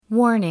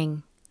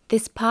Warning: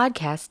 this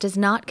podcast does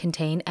not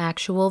contain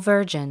actual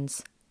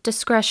virgins.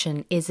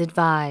 Discretion is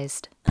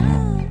advised.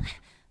 The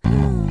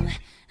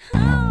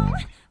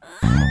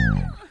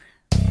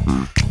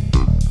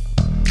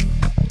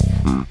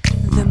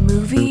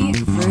movie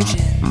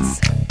Virgins.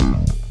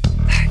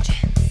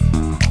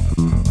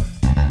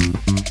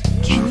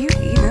 Can you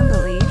even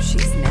believe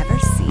she's never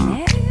seen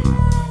it?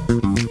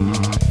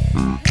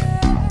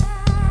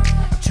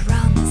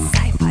 Drama,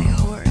 sci-fi,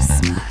 horror,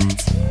 smut.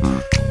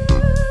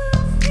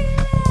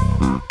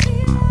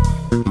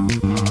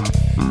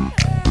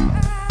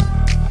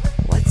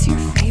 What's your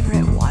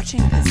favorite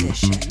watching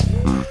position?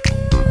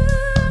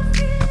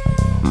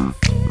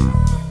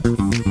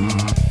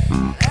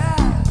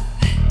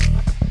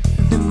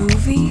 The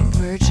movie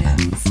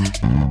Virgins.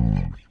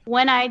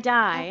 When I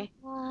die,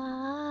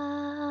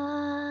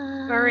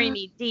 bury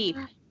me deep.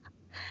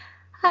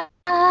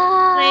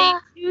 Lay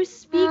two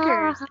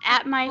speakers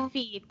at my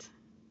feet.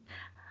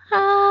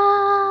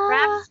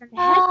 Wrap some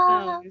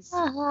headphones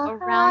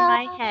around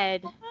my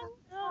head.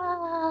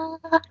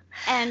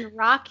 And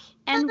rock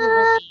and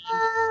roll me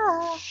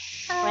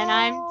when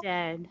I'm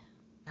dead.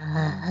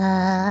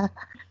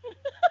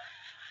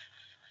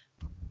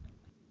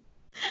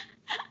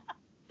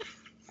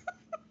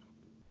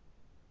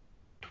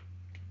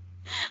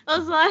 That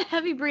was a lot of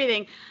heavy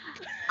breathing.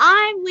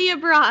 I'm Leah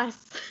Bross.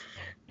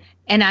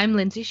 And I'm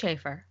Lindsay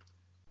Schaefer.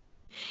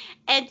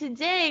 And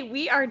today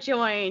we are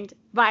joined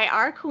by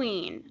our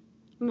queen,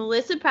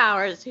 Melissa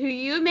Powers, who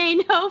you may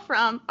know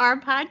from our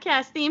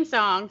podcast theme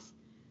songs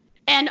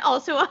and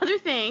also other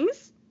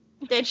things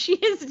that she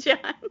has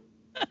done.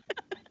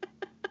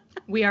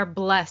 We are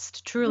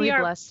blessed, truly We are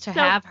blessed to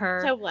have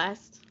her So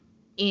blessed.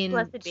 in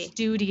Blessed be.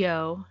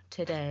 studio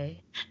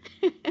today.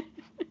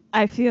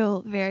 I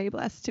feel very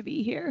blessed to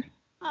be here.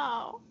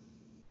 Oh,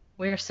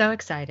 We're so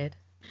excited.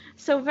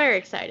 so very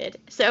excited.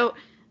 So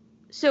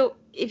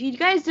if you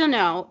guys don't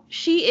know,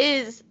 she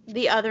is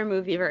the other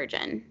movie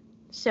virgin.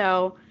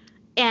 So,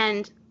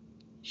 and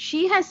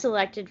she has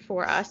selected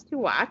for us to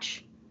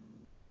watch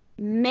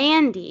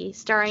Mandy,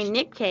 starring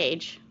Nick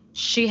Cage.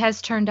 She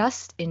has turned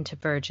us into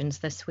virgins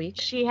this week.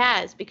 She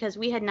has, because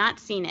we had not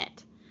seen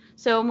it.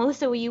 So,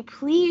 Melissa, will you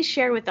please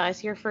share with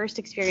us your first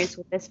experience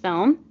with this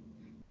film?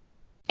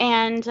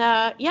 And,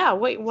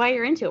 why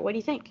you're into it. What do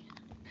you think?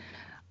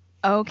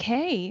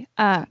 Okay.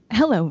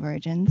 Hello,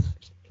 virgins.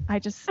 I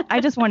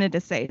just wanted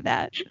to say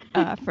that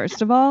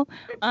first of all.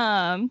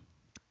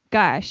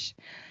 Gosh,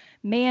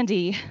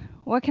 Mandy,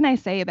 what can I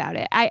say about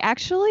it? I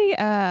actually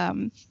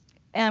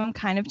am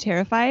kind of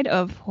terrified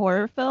of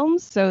horror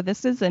films, so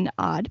this is an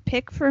odd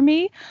pick for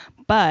me.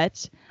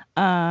 But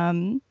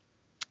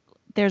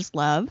there's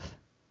love,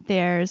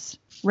 there's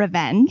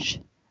revenge,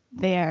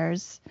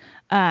 there's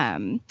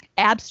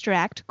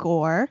abstract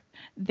gore,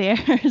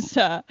 there's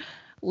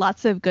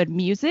lots of good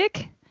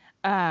music.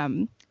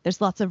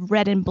 There's lots of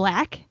red and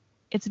black.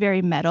 It's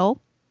very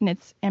metal in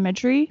its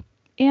imagery.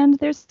 And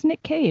there's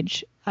Nick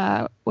Cage,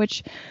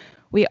 which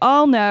we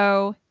all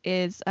know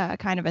is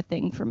kind of a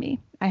thing for me.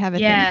 I have a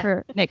thing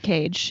for Nick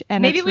Cage.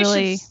 And maybe it's we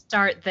really... should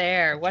start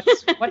there.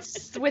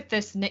 What's with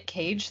this Nick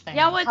Cage thing?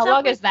 Yeah, How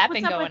long has that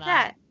been going on?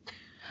 That?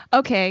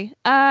 Okay,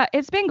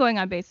 it's been going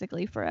on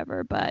basically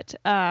forever, but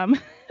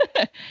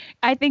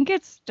I think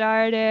it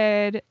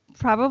started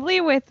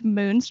probably with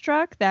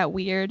Moonstruck, that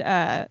weird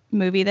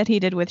movie that he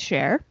did with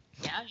Cher.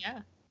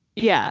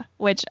 Yeah,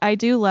 which I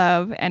do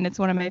love, and it's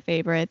one of my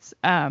favorites.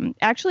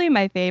 Actually,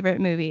 my favorite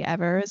movie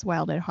ever is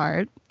Wild at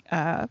Heart,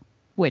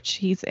 which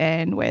he's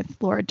in with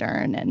Laura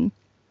Dern and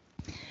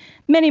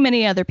many,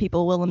 many other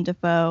people, Willem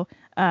Dafoe,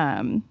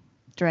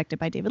 directed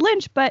by David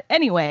Lynch. But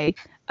anyway,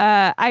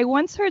 I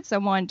once heard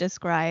someone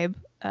describe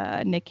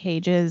Nick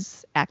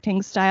Cage's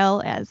acting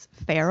style as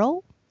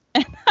feral,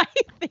 and I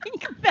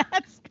think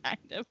that's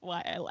kind of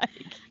why I like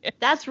it.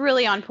 That's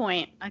really on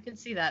point. I can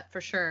see that for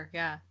sure,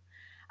 yeah.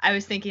 I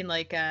was thinking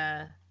like,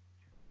 I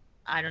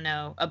don't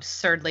know,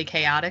 absurdly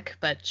chaotic,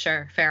 but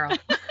sure, feral.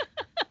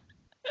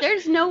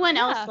 There's no one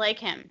else like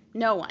him.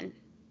 No one.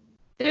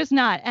 There's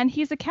not, and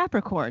he's a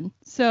Capricorn,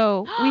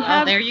 so we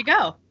have. There you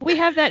go. We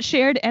have that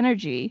shared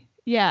energy.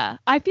 Yeah,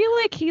 I feel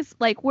like he's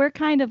like, we're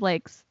kind of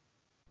like,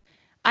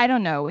 I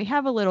don't know, we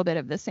have a little bit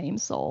of the same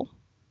soul.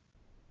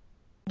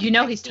 You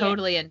know, he's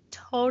totally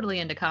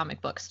into comic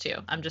books too.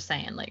 I'm just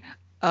saying, like,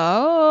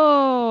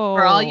 oh,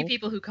 for all you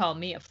people who call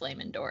me a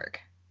flamin' dork,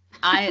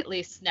 I at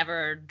least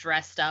never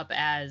dressed up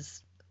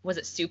as, was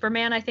it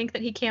Superman, I think,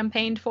 that he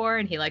campaigned for,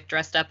 and he like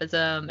dressed up as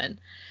him and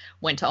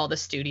went to all the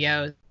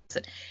studios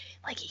and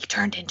like he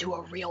turned into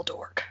a real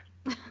dork.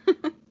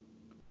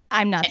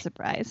 I'm not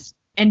surprised.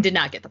 And did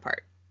not get the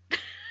part.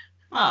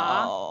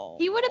 Oh,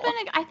 he would have been.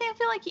 I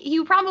feel like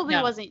he probably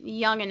wasn't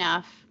young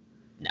enough.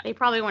 No, they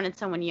probably wanted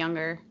someone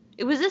younger.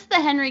 Was this the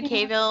Henry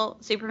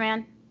Cavill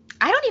Superman?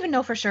 I don't even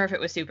know for sure if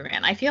it was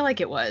Superman. I feel like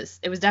it was.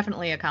 It was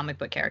definitely a comic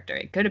book character.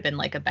 It could have been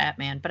like a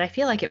Batman, but I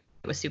feel like it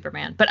was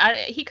Superman. But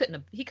he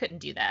couldn't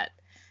do that.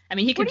 I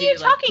mean, he could. What are you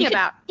talking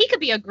about? He could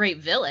be a great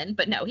villain,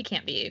 but no, he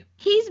can't be.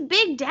 He's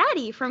Big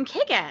Daddy from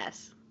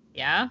Kick-Ass.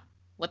 Yeah.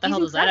 What the He's hell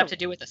does that have incredible. to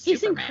do with a He's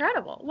Superman?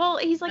 incredible. Well,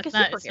 he's like It's a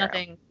not, superhero. it's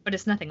nothing, but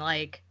it's nothing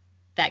like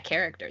that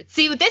character.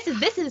 See, this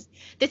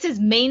is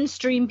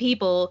mainstream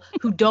people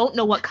who don't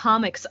know what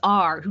comics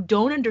are, who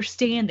don't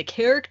understand the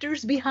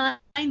characters behind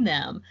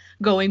them,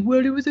 going,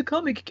 well, it was a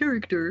comic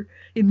character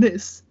in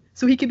this,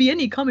 so he can be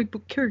any comic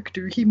book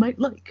character he might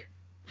like.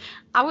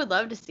 I would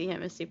love to see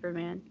him as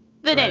Superman.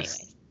 But Gross.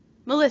 anyways,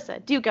 Melissa,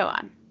 do go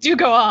on. Do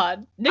go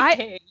on, Nick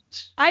Cage.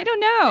 I don't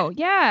know.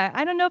 Yeah,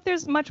 I don't know if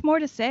there's much more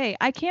to say.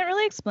 I can't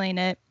really explain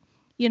it.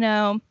 You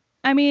know,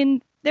 I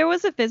mean, there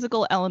was a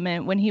physical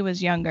element when he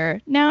was younger.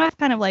 Now it's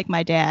kind of like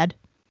my dad,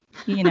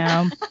 you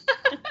know.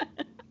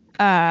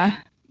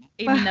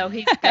 Even though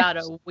he's got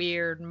a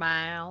weird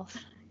mouth.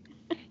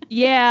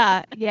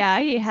 Yeah,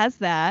 he has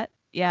that.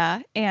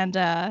 Yeah, and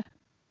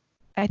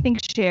I think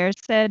Cher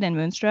said in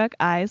Moonstruck,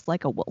 eyes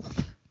like a wolf,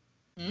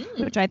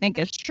 which I think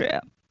is true.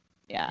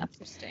 Yeah.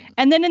 Interesting.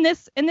 And then in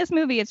this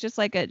movie, it's just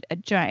like a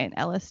giant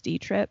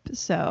LSD trip.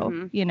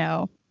 So you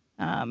know,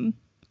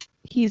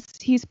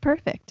 he's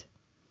perfect.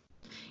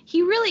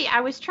 He really,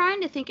 I was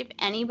trying to think if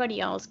anybody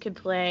else could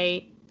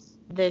play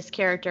this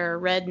character,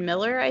 Red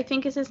Miller, I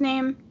think is his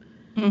name.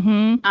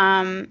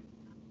 Mm-hmm.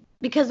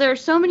 Because there are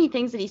so many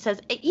things that he says.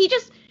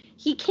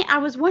 He can't, I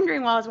was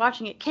wondering while I was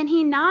watching it, can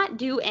he not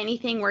do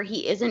anything where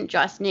he isn't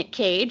just Nick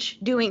Cage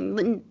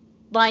doing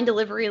line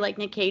delivery like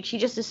Nick Cage? He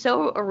just is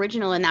so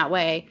original in that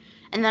way.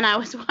 And then I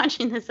was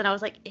watching this and I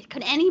was like,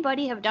 could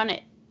anybody have done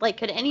it? Like,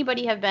 could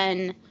anybody have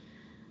been,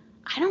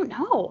 I don't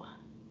know.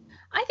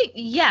 I think,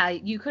 yeah,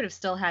 you could have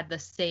still had the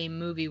same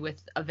movie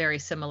with a very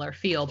similar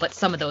feel, but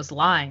some of those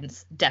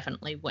lines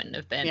definitely wouldn't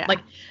have been. Yeah. Like,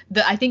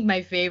 I think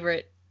my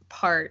favorite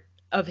part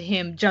of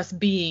him just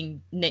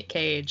being Nick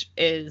Cage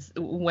is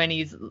when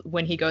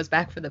he goes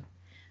back for the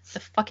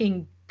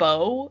fucking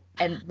bow,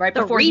 and right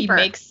The before Reaper.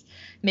 he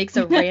makes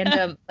a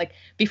random, like,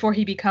 before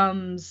he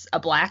becomes a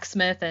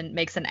blacksmith and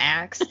makes an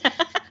axe.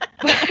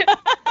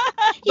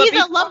 He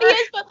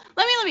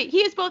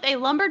is both a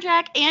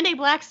lumberjack and a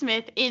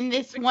blacksmith in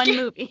this one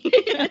movie.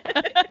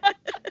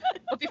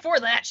 But before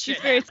that shit,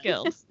 He's very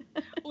skilled.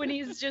 when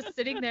he's just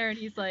sitting there and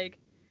he's like,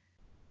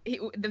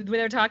 when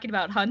they're talking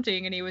about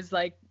hunting, and he was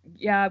like,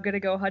 yeah, I'm gonna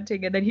go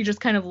hunting, and then he just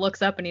kind of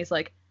looks up and he's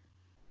like,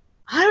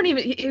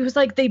 it was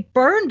like, they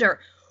burned her.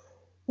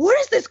 What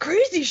is this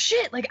crazy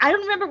shit? Like, I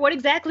don't remember what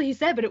exactly he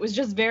said, but it was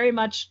just very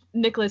much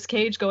Nicolas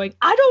Cage going,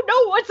 I don't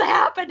know what's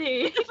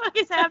happening. What the fuck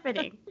is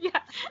happening? Yeah.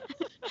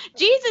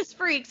 Jesus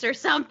freaks or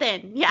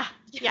something. Yeah.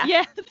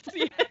 Yes.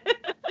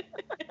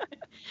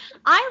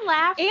 I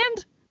laughed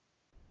And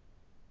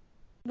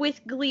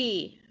with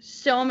glee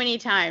so many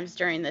times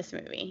during this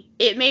movie.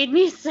 It made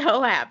me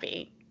so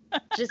happy.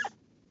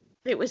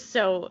 It was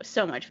so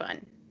much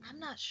fun. I'm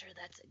not sure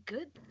that's a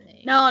good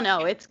thing. No,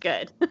 it's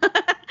good.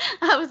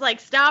 I was like,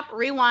 stop,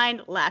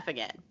 rewind, laugh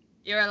again.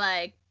 You're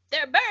like,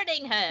 they're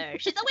burning her.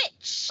 She's a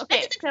witch.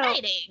 Okay, This is so,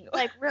 exciting.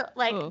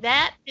 Ooh.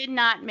 That did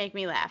not make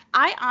me laugh.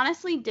 I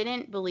honestly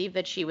didn't believe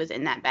that she was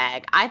in that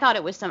bag. I thought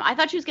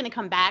she was going to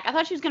come back. I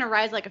thought she was going to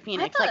rise like a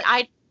phoenix.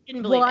 I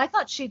didn't believe I it.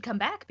 thought she'd come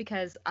back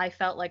because I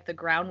felt like the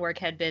groundwork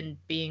had been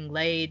being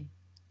laid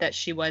that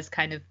she was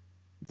kind of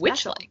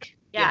witch-like.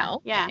 Yeah,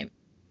 You know?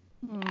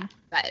 yeah.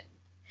 But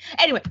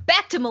anyway,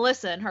 back to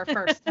Melissa and her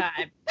first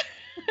time.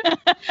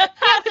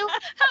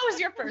 How was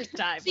your first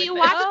time? So you with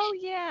watched this? Oh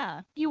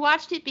yeah. You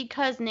watched it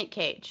because Nick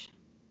Cage.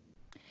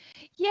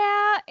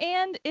 Yeah,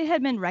 and it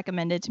had been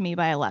recommended to me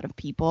by a lot of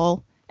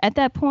people at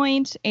that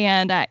point,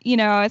 and you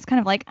know, I was kind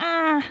of like,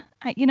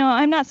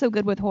 I'm not so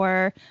good with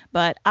horror,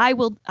 but I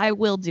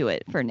will do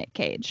it for Nick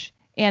Cage,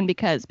 and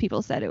because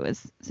people said it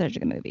was such a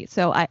good movie,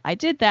 so I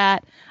did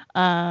that.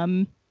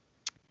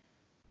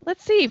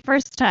 Let's see,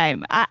 first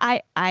time,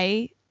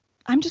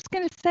 I'm just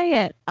gonna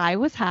say it, I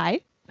was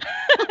high.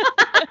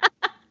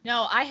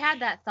 No, I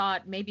had that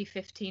thought maybe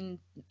 15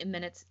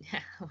 minutes.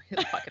 Who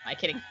the fuck am I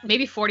kidding?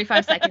 Maybe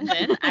 45 seconds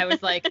in, I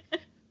was like,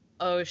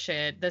 oh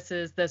shit, this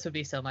would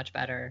be so much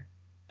better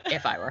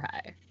if I were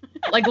high.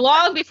 Like,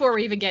 long before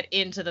we even get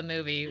into the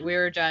movie, we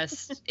were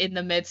just in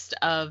the midst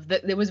of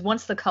it was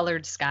once the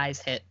colored skies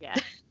hit. Yeah.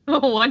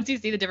 Once you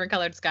see the different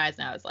colored skies,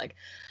 now it's like,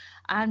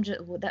 I'm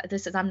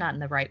not in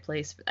the right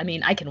place. I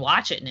mean, I can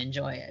watch it and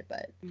enjoy it,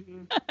 but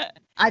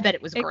I bet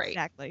it was great.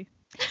 Exactly.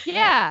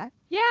 Yeah,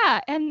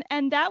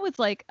 and that was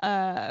like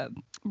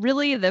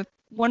really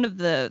one of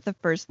the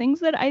first things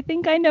that I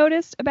think I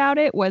noticed about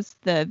it was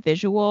the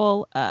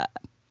visual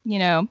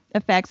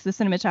effects, the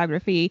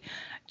cinematography,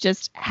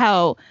 just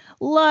how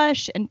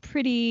lush and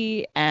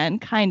pretty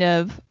and kind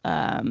of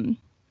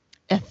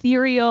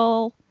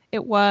ethereal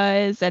it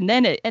was, and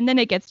then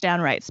it gets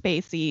downright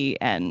spacey,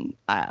 and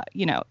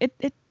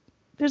it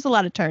there's a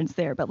lot of turns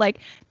there, but like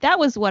that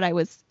was what I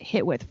was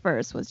hit with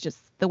first, was just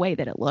the way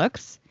that it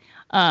looks.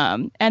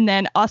 And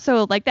then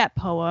also like that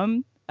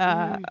poem,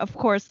 of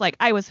course, like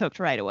I was hooked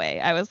right away.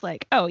 I was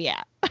like, oh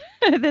yeah,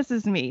 this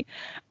is me.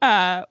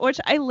 Which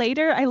I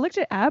looked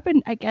it up,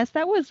 and I guess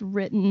that was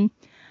written,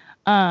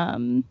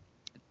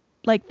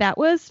 like that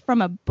was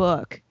from a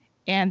book,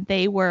 and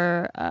they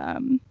were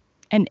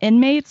an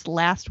inmate's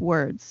last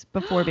words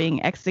before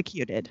being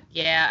executed.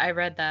 Yeah, I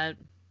read that.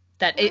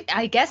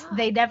 I guess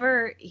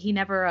he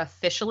never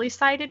officially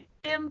cited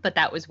him, but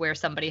that was where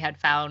somebody had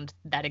found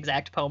that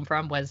exact poem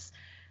from, was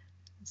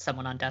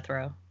someone on death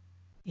row.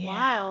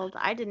 Wild.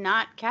 I did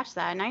not catch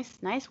that.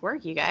 Nice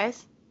work, you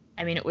guys.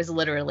 I mean, it was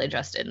literally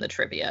just in the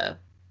trivia.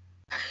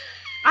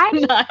 I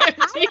didn't Not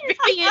see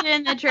it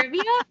in the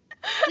trivia.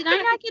 Did I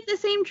not get the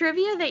same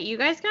trivia that you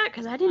guys got?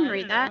 Because I didn't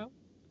read that.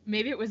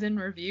 Maybe it was in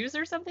reviews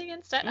or something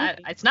instead.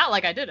 Maybe. It's not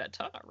like I did a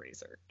ton of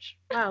research.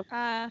 Oh,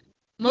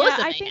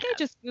 Melissa, I think I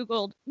just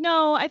Googled.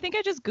 No, I think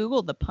I just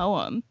Googled the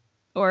poem,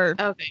 or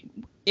okay.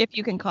 if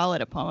you can call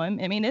it a poem.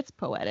 I mean, it's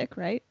poetic,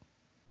 right?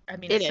 I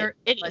mean, It it is.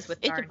 certainly It was is. with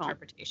It's our a poem.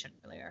 interpretation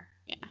earlier.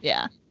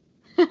 Yeah.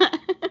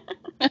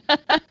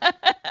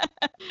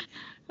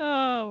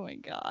 Oh my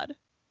god.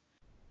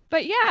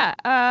 But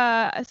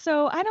yeah,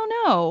 so I don't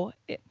know.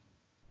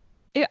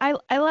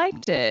 I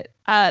liked it.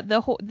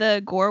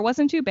 The gore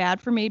wasn't too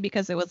bad for me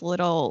because it was a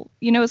little,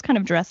 it was kind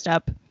of dressed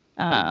up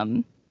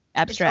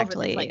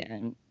abstractly, like,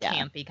 and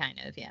Campy kind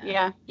of,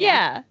 yeah.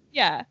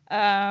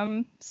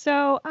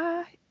 So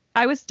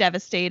I was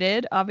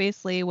devastated,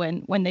 obviously,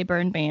 when they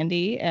burned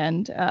Mandy,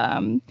 and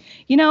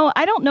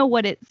I don't know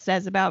what it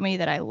says about me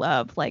that I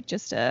love, like,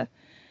 just I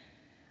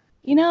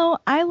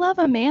love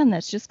a man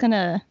that's just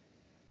gonna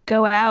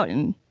go out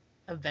and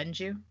avenge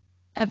you.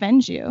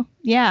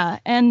 Yeah,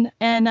 and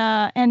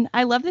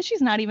I love that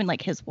she's not even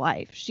like his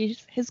wife;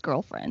 she's his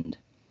girlfriend,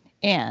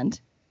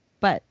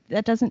 but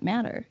that doesn't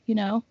matter,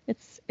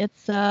 It's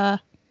No,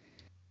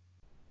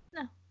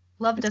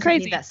 love It's doesn't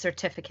crazy. need that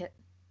certificate.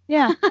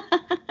 yeah.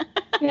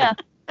 Yeah.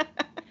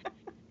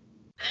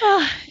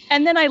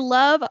 And then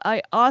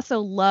I also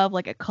love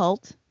like a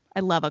cult. I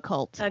love a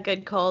cult. A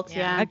good cult,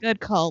 Yeah. yeah. A good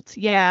cult.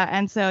 Yeah.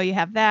 And so you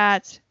have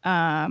that.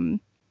 I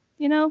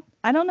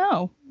don't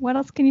know. What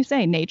else can you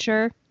say?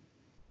 Nature.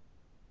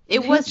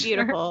 It was Nature.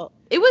 beautiful.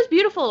 It was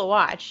beautiful to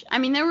watch. I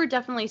mean, there were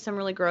definitely some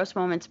really gross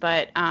moments,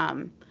 but I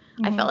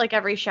felt like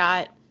every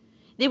shot,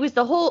 it was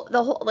the whole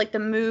like the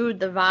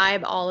mood, the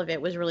vibe, all of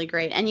it was really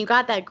great. And you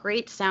got that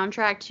great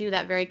soundtrack too,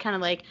 that very kind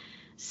of like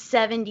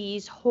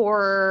 70s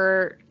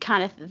horror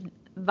kind of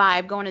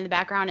vibe going in the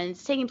background, and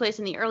it's taking place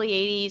in the early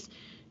 80s.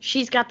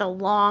 She's got the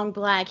long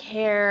black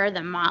hair,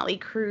 the Motley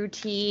Crue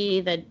tee,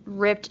 the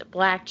ripped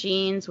black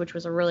jeans, which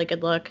was a really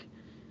good look.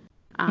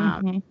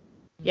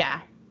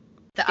 Yeah.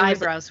 The It was-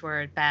 eyebrows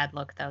were a bad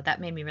look, though.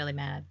 That made me really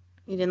mad.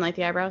 You didn't like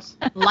the eyebrows?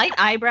 Light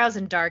eyebrows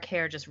and dark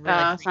hair just really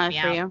Oh, it's freaked not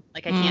me for out. you.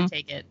 Like, I can't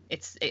take it.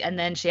 And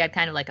then she had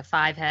kind of like a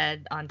 5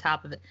 head on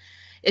top of it.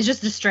 It's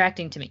just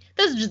distracting to me.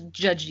 This is just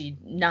judgy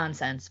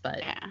nonsense, but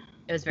Yeah.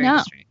 it was very No.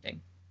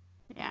 distracting.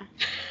 Yeah.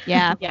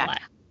 Yeah. Yeah.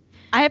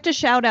 I have to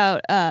shout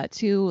out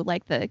to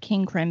like the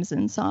King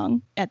Crimson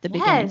song at the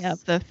beginning Yes.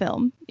 of the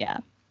film. Yeah.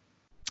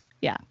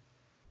 Yeah.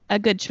 A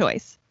good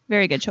choice.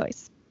 Very good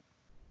choice.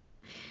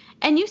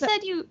 And you said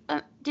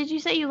did you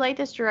say you like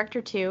this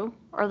director too,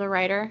 or the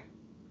writer?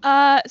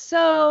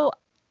 So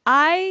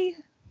as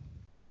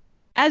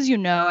you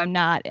know, I'm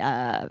not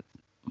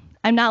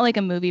like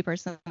a movie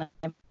person.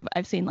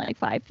 I've seen like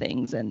 5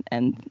 things, and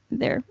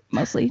they're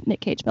mostly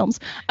Nick Cage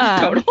films.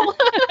 Total.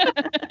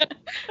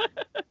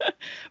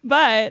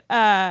 But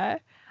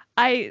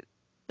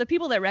the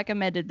people that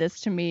recommended this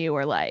to me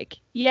were like,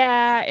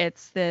 yeah,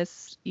 it's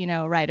this,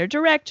 writer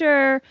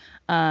director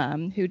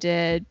who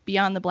did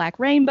Beyond the Black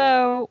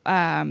Rainbow,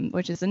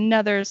 which is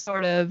another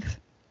sort of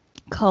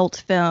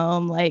cult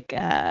film, like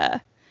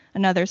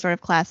another sort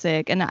of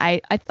classic. And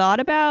I thought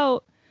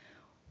about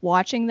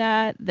watching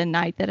that the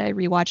night that I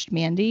rewatched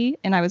Mandy,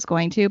 and I was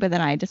going to, but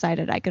then I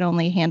decided I could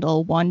only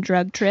handle one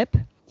drug trip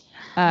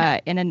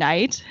in a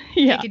night.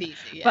 Yeah. Take it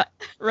easy. Yeah. But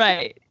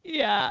right.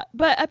 Yeah.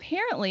 But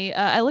apparently,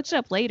 I looked it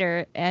up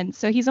later, and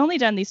so he's only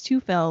done these 2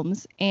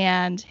 films,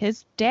 and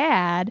his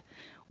dad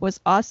was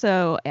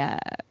also a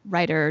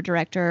writer,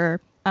 director,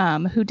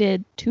 who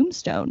did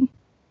Tombstone.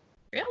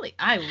 Really?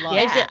 I love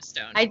Yeah.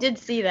 Tombstone. I did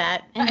see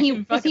that, and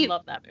I fucking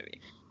love that movie.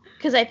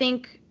 because I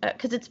think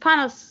because it's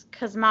Panos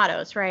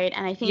Cosmatos, right?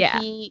 And I think Yeah.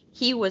 he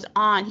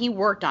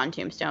worked on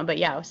Tombstone, but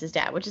yeah, it was his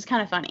dad, which is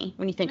kind of funny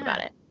when you think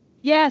about it.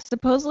 Yeah,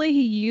 supposedly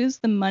he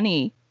used the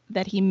money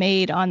that he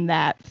made on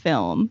that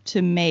film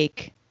to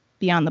make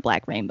Beyond the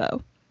Black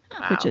Rainbow,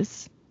 which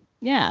is,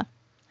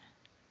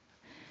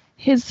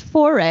 his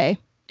foray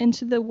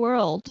into the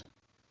world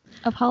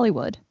of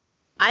Hollywood.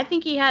 I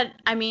think he had.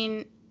 I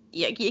mean,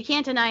 you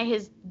can't deny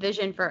his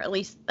vision for at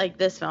least like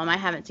this film. I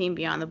haven't seen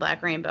Beyond the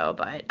Black Rainbow,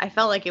 but I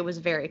felt like it was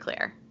very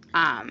clear.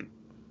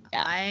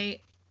 I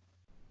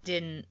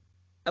didn't.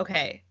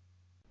 Okay.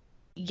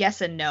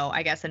 Yes and no,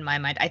 I guess, in my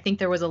mind. I think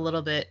there was a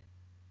little bit.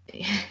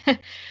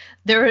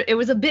 It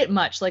was a bit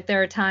much. Like,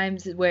 there are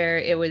times where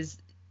it was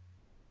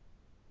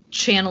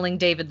channeling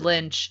David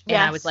Lynch, and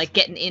I was Yes. like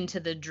getting into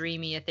the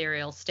dreamy,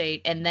 ethereal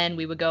state, and then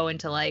we would go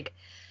into like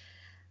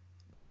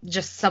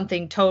just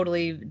something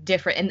totally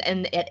different,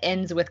 and it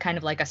ends with kind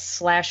of like a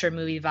slasher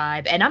movie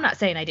vibe. And I'm not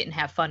saying I didn't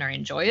have fun or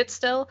enjoy it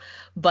still,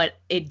 but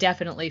it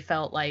definitely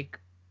felt like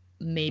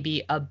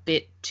maybe a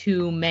bit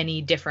too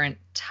many different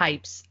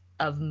types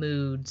of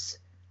moods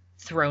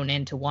thrown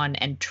into one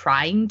and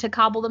trying to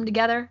cobble them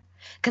together.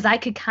 Because I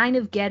could kind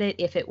of get it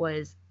if it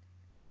was,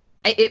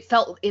 it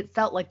felt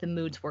like the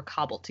moods were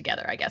cobbled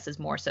together, I guess, is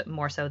more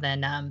so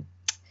than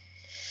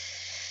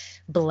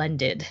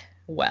blended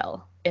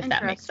well, if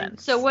that makes Interesting.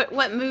 sense. So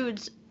what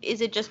moods,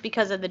 is it just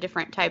because of the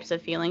different types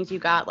of feelings you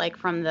got, like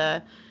from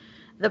the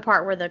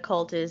part where the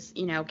cult is,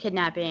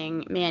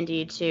 kidnapping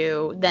Mandy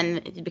to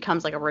then it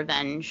becomes like a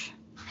revenge?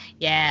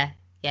 Yeah.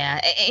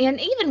 And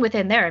even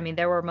within there, I mean,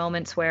 there were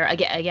moments where,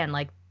 again,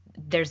 like,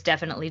 there's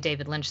definitely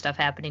David Lynch stuff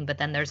happening, but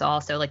then there's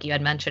also, like you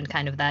had mentioned,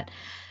 kind of that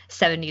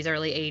 70s,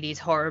 early 80s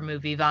horror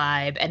movie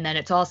vibe. And then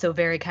it's also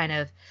very kind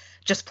of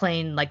just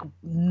plain, like,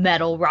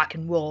 metal rock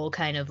and roll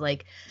kind of,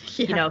 like,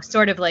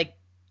 sort of, like,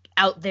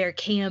 out there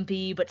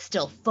campy, but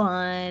still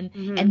fun.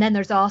 Mm-hmm. And then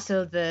there's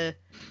also the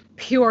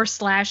pure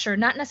slasher,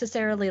 not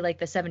necessarily like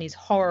the 70s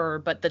horror,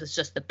 but that's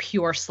just the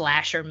pure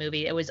slasher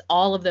movie. It was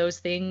all of those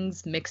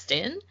things mixed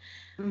in.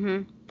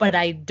 Mm-hmm. But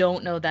I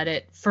don't know that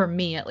it, for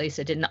me at least,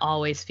 it didn't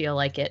always feel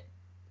like it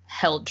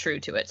held true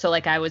to it. So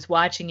like I was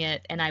watching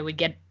it and I would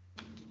get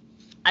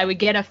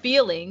a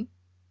feeling,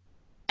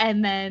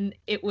 and then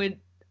it would,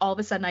 all of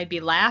a sudden I'd be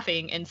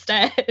laughing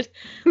instead.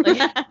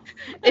 Like,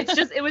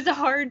 it was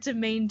hard to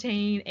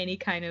maintain any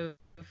kind of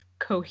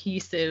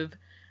cohesive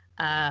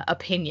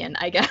opinion,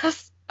 I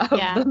guess, of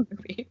the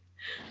movie.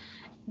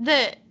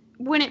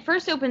 When it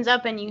first opens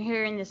up and you're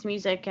hearing this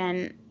music,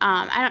 and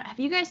have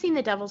you guys seen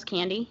The Devil's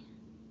Candy?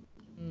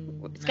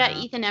 It's got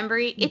Ethan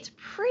Embry. It's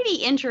pretty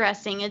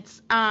interesting.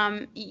 It's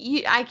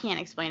I can't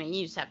explain it.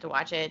 You just have to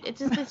watch it.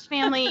 It's just this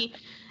family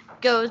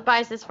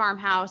buys this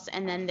farmhouse,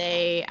 and then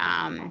they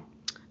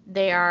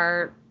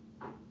are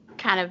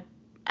kind of,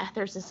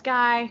 there's this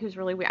guy who's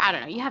really weird. I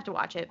don't know. You have to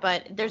watch it,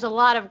 but there's a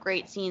lot of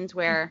great scenes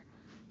where,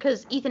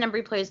 because Ethan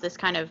Embry plays this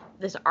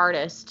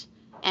artist,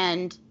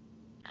 and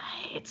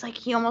it's like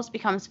he almost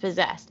becomes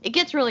possessed. It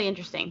gets really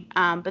interesting.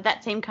 But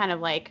that same kind of,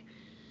 like,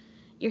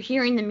 you're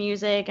hearing the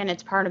music and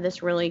it's part of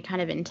this really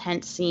kind of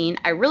intense scene.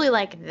 I really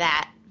like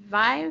that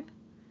vibe.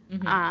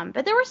 Mm-hmm.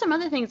 But there were some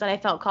other things that I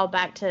felt called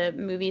back to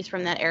movies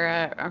from that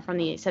era, from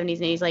the 70s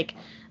and 80s. Like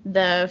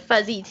the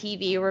fuzzy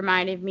TV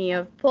reminded me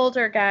of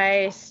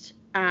Poltergeist.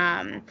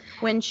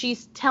 When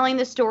she's telling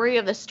the story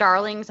of the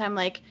starlings, I'm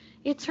like,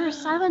 it's her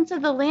Silence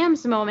of the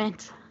Lambs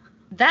moment.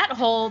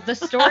 The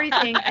story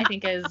thing, I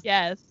think is,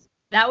 yes,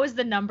 that was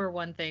the number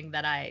one thing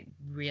that I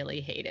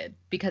really hated,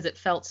 because it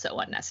felt so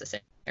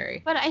unnecessary.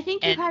 But I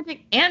think you had to,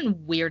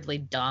 and weirdly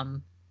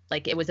dumb.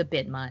 Like, it was a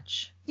bit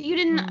much. You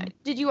didn't,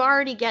 did you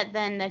already get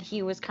then that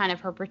he was kind of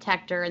her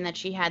protector and that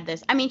she had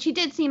this? I mean, she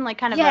did seem like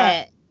kind of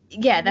that's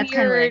weird, kind of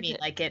what I mean.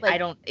 Like,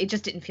 it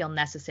just didn't feel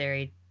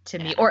necessary to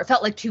me, or it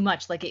felt like too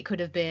much. Like, it could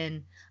have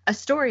been a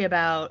story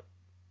about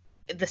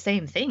the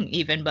same thing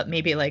even, but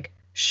maybe like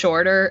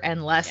shorter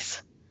and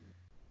less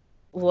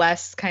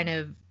kind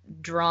of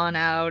drawn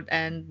out,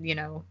 and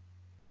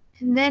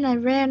and then I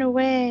ran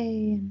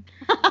away, and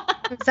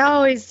it's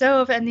always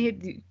so, and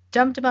he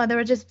jumped about, there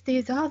were just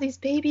all these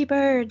baby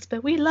birds,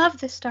 but we love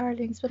the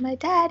starlings, but my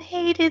dad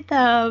hated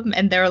them,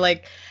 and they're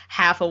like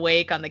half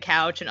awake on the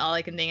couch, and all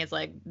I can think is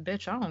like,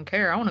 bitch, I don't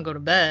care, I want to go to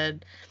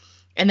bed.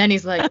 And then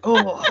he's like,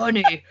 oh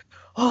honey,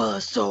 oh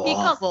so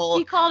awful.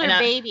 He called her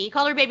baby. He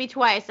called her baby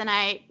twice, and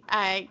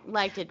I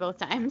liked it both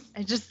times.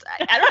 I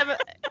don't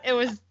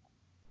have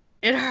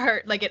it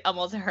hurt, like it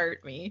almost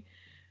hurt me.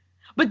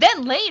 But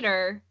then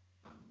later,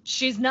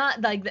 she's not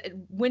like,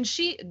 when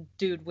she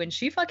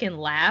fucking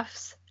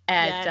laughs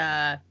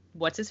at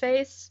what's his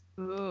face?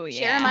 Ooh,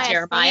 yeah.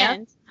 Jeremiah.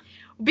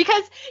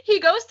 Because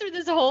he goes through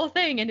this whole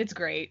thing, and it's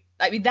great.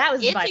 I mean, that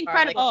was by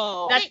incredible.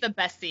 far, like, that's the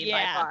best scene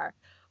by far.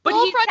 But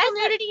he frontal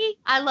nudity,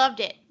 I loved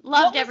it.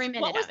 Loved every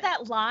minute of it. What was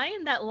that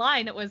line? That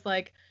line, it was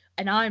like,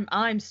 and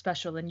I'm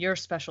special and you're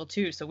special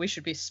too, so we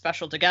should be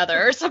special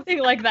together, or something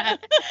like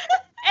that.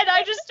 And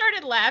I just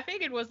started laughing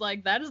and was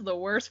like, that is the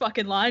worst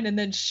fucking line. And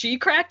then she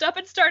cracked up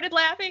and started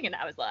laughing, and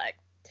I was like,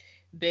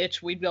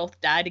 bitch, we'd both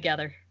die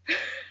together.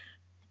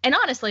 And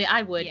honestly,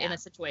 I would, in a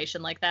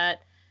situation like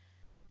that,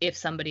 if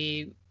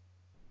somebody,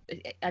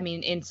 I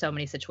mean, in so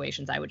many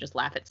situations, I would just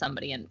laugh at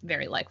somebody and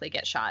very likely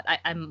get shot.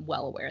 I'm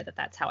well aware that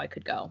that's how I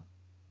could go.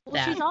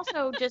 Well, she's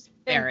also just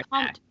been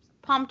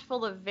pumped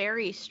full of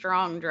very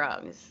strong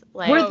drugs.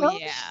 Like,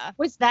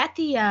 was that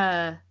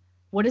the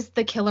what is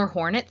the killer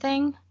hornet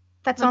thing?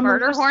 That's on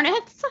murder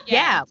hornets.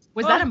 Yeah,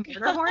 was that a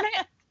murder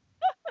hornet?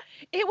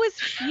 It was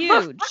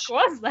huge.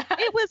 What was that?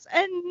 It was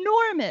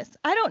enormous.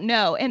 I don't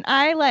know, and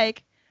I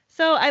looked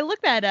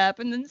that up,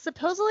 and then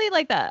supposedly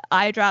like the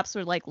eye drops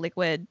were like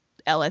liquid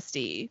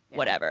LSD,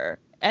 whatever.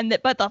 And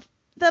but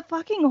the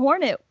fucking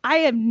hornet, I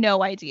have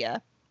no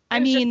idea. I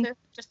mean,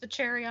 just the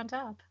cherry on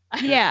top.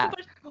 Yeah.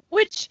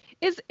 Which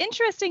is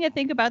interesting to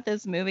think about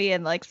this movie,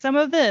 and like some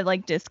of the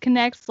like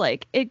disconnects,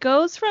 like it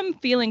goes from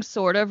feeling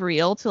sort of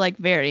real to like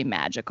very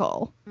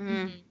magical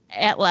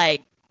at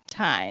like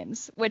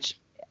times, which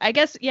I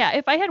guess,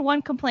 if I had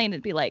one complaint,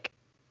 it'd be like,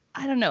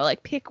 I don't know,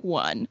 like pick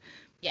one.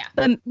 Yeah.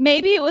 But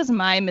maybe it was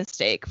my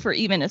mistake for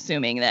even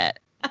assuming that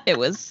it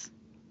was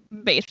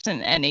based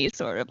in any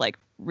sort of like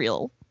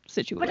real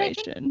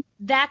situation.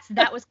 That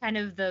was kind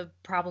of the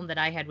problem that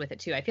I had with it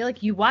too. I feel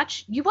like you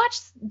watch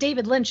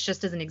David Lynch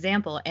just as an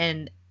example,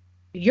 and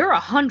you're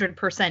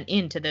 100%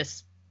 into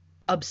this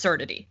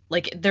absurdity.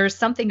 Like there's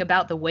something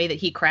about the way that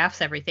he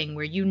crafts everything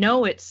where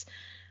it's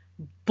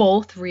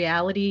both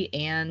reality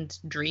and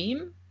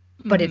dream,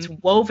 but it's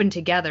woven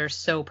together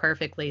so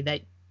perfectly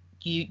that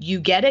you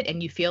get it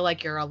and you feel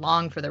like you're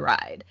along for the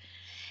ride.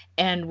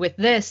 And with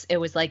this,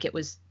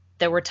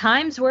 there were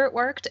times where it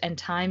worked and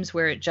times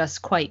where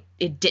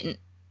it didn't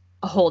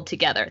hold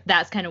together.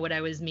 That's kind of what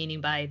I was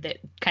meaning by that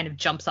kind of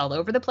jumps all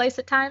over the place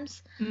at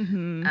times.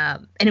 Mm-hmm.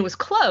 And it was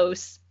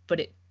close, but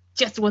it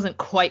just wasn't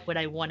quite what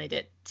I wanted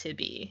it to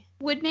be.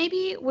 Would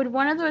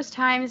one of those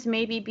times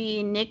maybe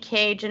be Nick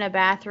Cage in a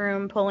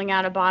bathroom pulling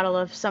out a bottle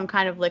of some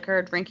kind of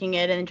liquor, drinking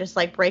it, and just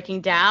like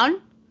breaking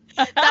down?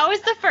 That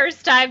was the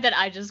first time that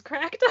I just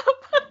cracked up.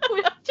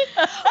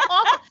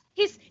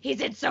 He's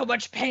in so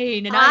much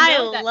pain, and I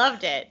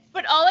loved it.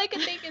 But all I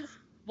could think is,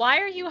 why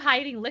are you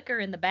hiding liquor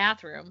in the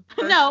bathroom?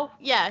 No,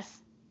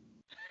 yes.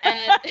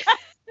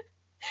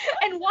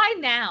 And why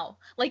now?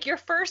 Like your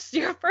first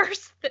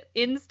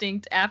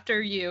instinct after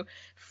you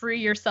free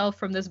yourself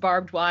from this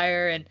barbed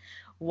wire and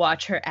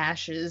watch her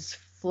ashes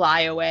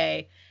fly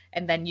away,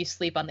 and then you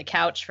sleep on the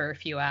couch for a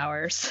few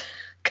hours.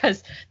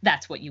 Because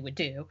that's what you would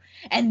do.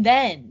 And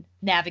then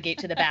navigate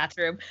to the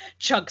bathroom,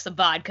 chug some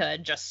vodka,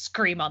 and just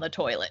scream on the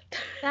toilet.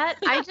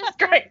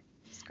 Great.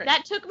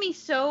 That took me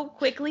so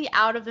quickly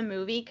out of the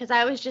movie because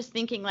I was just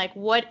thinking, like,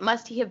 what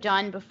must he have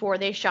done before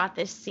they shot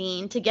this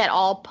scene to get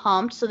all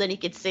pumped so that he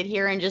could sit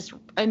here and just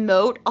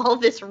emote all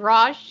this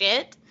raw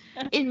shit?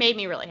 It made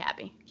me really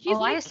happy.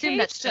 I assume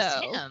that's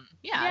just him.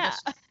 Yeah.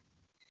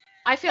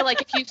 I feel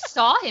like if you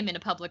saw him in a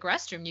public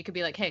restroom, you could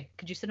be like, hey,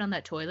 could you sit on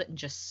that toilet and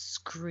just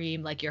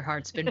scream like your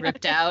heart's been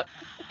ripped out?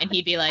 And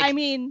he'd be like,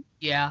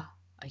 yeah,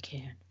 I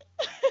can.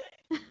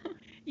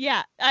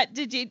 Yeah.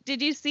 Did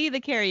you see the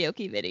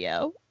karaoke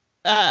video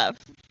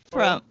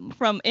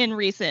from in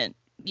recent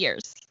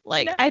years?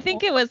 Like, no. I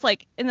think it was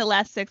like in the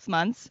last 6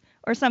 months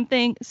or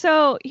something.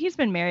 So he's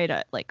been married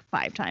like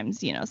 5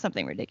 times,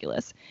 something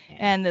ridiculous. Yeah.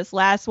 And this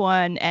last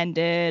one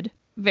ended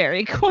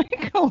very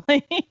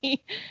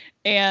quickly.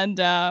 And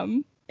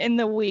in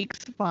the weeks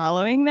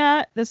following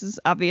that, this is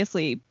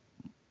obviously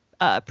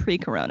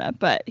pre-corona,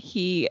 but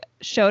he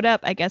showed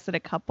up, I guess, at a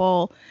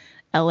couple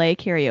LA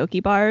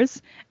karaoke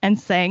bars and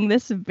sang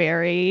this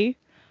very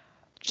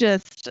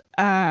just,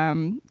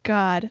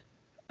 God,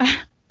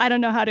 I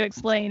don't know how to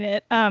explain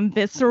it,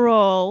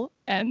 visceral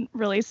and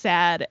really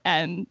sad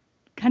and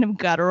kind of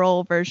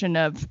guttural version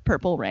of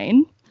Purple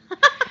Rain.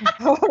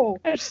 Oh,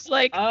 it's just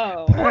like,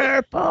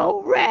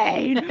 Purple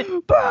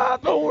Rain,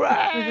 Purple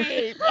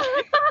Rain.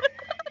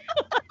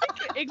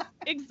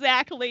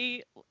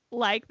 Exactly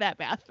like that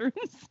bathroom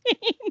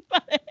scene,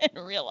 but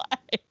in real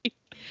life.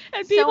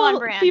 And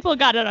people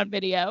got it on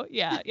video.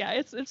 Yeah,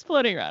 it's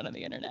floating around on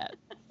the internet.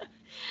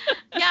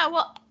 Yeah,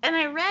 well, and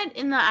I read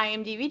in the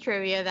IMDb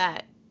trivia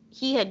that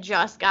he had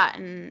just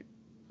gotten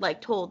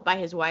told by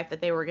his wife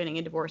that they were getting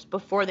a divorce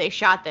before they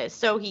shot this.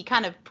 So he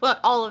kind of put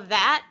all of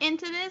that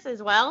into this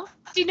as well.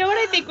 Do you know what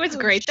I think was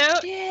great though?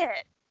 Shit.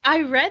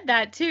 I read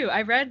that too.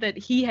 I read that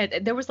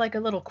there was like a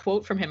little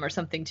quote from him or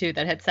something too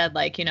that had said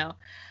like, there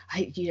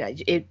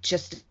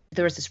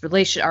was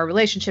this our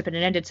relationship and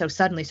it ended so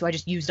suddenly. So I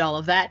just used all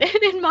of that.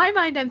 And in my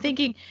mind, I'm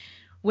thinking,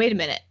 wait a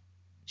minute.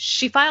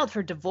 She filed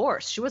for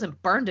divorce. She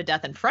wasn't burned to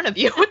death in front of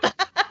you. What the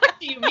fuck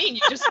do you mean?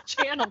 You just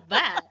channeled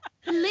that.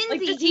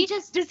 Lindsay,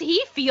 does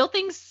he feel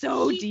things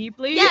so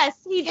deeply? Yes,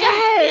 he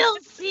just feels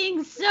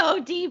things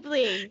so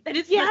deeply. That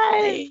it's the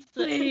same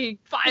thing.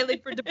 Filing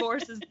for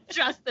divorce is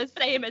just the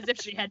same as if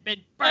she had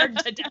been burned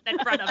to death in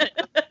front of him.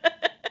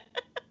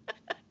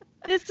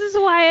 This is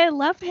why I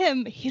love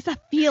him. He's a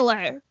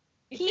feeler.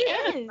 He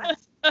is.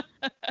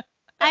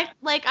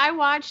 I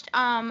watched.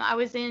 I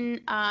was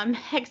in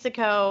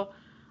Mexico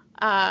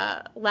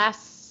right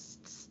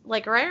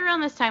around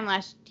this time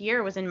last year.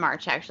 It was in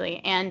March actually,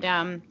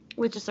 and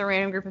with just a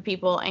random group of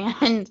people,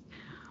 and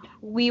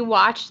we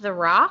watched The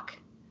Rock,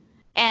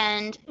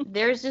 and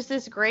there's just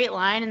this great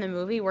line in the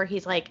movie where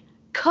he's like,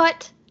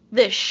 cut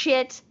the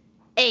shit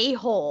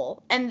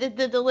a-hole, and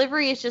the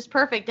delivery is just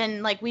perfect,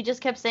 and we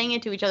just kept saying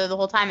it to each other the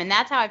whole time, and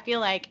that's how I feel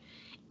like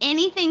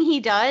anything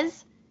he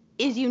does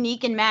is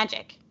unique and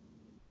magic,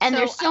 and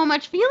there's so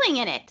much feeling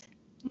in it.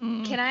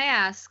 Can I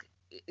ask,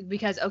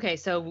 because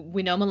so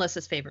we know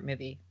Melissa's favorite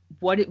movie,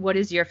 what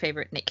is your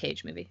favorite Nick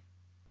Cage movie?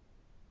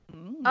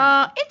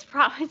 It's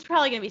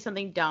probably gonna be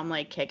something dumb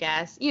like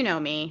Kick-Ass. You know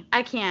me.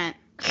 I can't.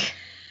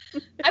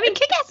 I mean,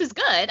 Kick-Ass is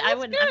good. I'm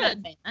not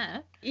saying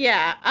that.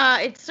 Yeah.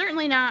 It's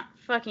certainly not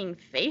fucking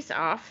Face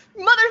Off.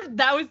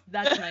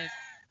 That's nice.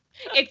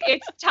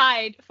 It's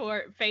tied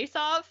for Face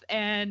Off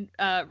and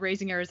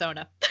Raising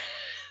Arizona.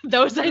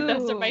 Those are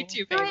my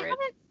two favorites.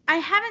 I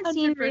haven't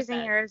seen Raising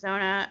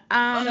Arizona.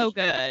 So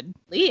good.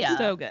 Leah.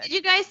 So good. Did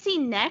you guys see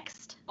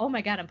Next? Oh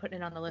my god, I'm putting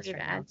it on the list Pretty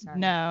right now. bad. Sorry.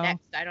 No.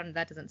 Next,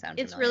 that doesn't sound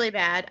It's familiar. really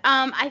bad.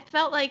 I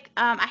felt like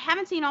I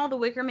haven't seen all the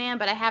Wicker Man,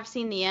 but I have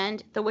seen the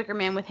end, the Wicker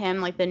Man with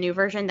him, like the new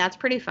version. That's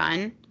pretty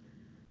fun.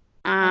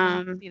 I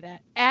didn't see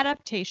that.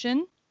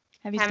 Adaptation.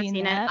 Have you Haven't seen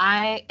seen it.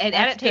 that?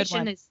 That's a good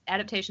one.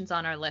 Adaptation's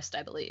on our list,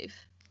 I believe,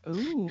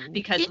 Ooh.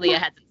 because Leah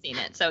hasn't seen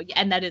it. So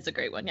and that is a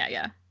great one.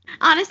 Yeah.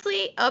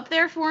 Honestly, up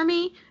there for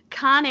me,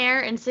 Con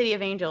Air and City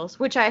of Angels,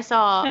 which I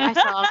saw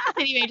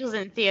City of Angels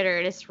in theater,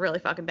 and it's really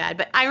fucking bad.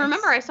 But I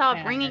remember I saw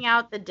bad. Bringing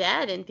Out the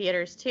Dead in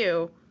theaters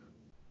too.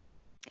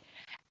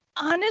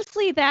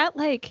 Honestly, that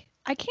like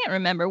I can't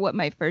remember what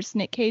my first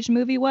Nick Cage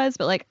movie was,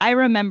 but like I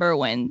remember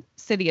when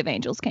City of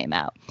Angels came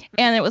out,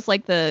 and it was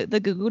like the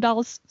Goo Goo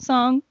Dolls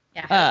song.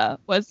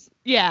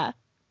 Yeah.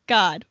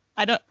 God,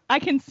 I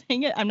can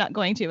sing it. I'm not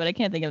going to, but I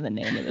can't think of the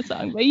name of the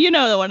song. But you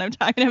know the one I'm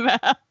talking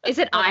about. Is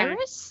it Okay.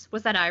 Iris?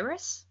 Was that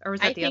Iris, or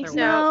was that I the think other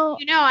so. one? No.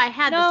 You know, I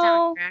had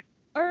No. the soundtrack.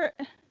 Or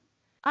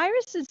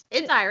Iris is.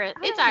 It's Iris.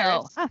 I It's don't know.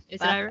 Iris. Ah, Is it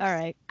fuck. Iris? All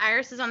right.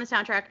 Iris is on the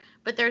soundtrack,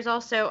 but there's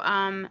also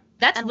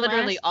That's And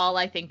literally last- all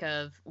I think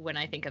of when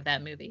I think of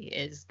that movie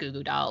is Goo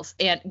Goo Dolls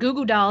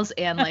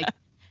and like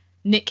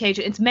Nick Cage.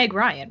 It's Meg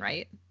Ryan,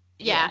 right?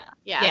 yeah.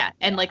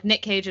 And like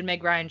Nick Cage and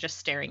Meg Ryan just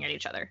staring at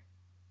each other.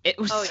 It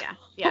was Oh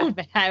yeah. so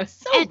bad. It was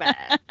so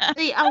bad.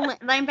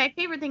 Like my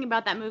favorite thing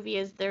about that movie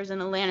is there's an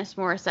Alanis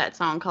Morissette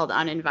song called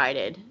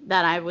Uninvited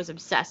that I was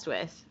obsessed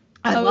with.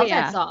 I Oh, love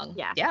yeah. that song.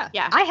 Yeah.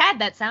 Yeah. I had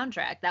that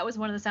soundtrack. That was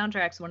one of the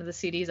soundtracks, one of the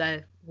CDs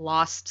I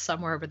lost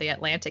somewhere over the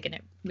Atlantic, and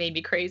it made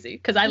me crazy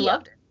because I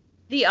loved it.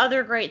 The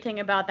other great thing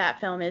about that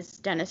film is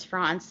Dennis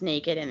Franz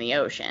naked in the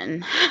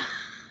ocean.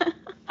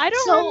 I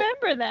don't So-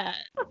 remember that.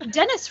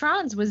 Dennis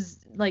Franz was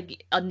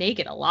like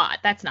naked a lot.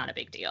 That's not a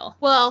big deal.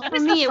 Well, That for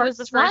was me, the it was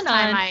the first first one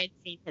time on- I had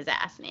seen his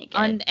ass naked.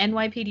 On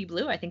NYPD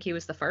Blue, I think he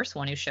was the first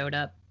one who showed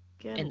up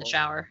Good in the lord.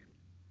 shower.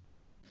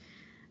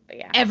 But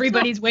yeah.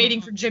 Everybody's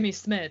waiting for Jimmy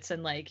Smits,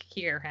 and like,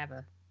 here, have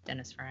a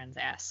Dennis Franz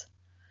ass.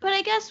 But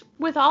I guess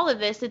with all of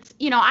this, it's,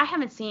 you know, I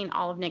haven't seen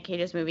all of Nick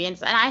Cage's movies,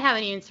 and I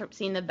haven't even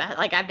seen the best.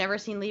 Like, I've never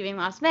seen Leaving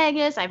Las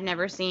Vegas. I've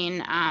never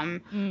seen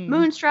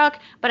Moonstruck.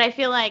 But I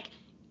feel like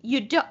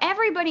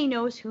everybody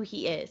knows who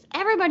he is.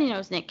 Everybody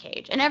knows Nick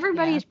Cage, and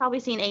everybody Yeah. has probably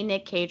seen a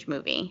Nick Cage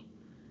movie.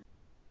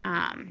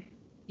 Yeah.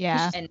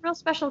 He's just a real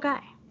special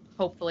guy.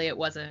 Hopefully it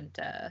wasn't,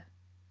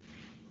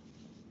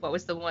 what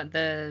was the one?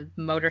 The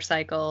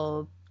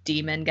motorcycle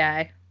demon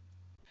guy?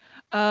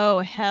 Oh,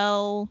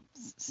 hell.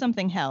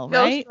 Something hell,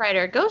 right? Ghost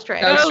Rider. Ghost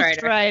Ghost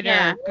Rider. Rider.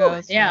 Yeah.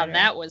 Ghost Yeah, Rider.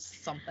 that was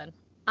something.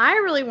 I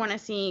really want to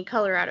see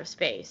Color Out of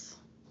Space.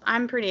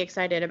 I'm pretty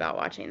excited about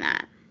watching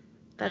that.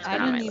 That's I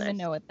been on don't my even list.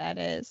 know what that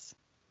is.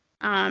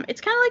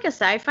 It's kind of like a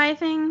sci-fi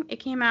thing. It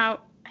came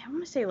out, I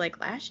want to say like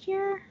last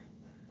year,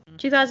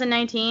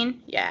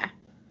 2019. Yeah.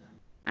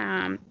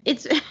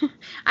 It's.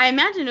 I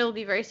imagine it'll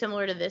be very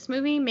similar to this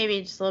movie,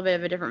 maybe just a little bit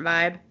of a different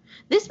vibe.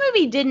 This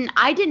movie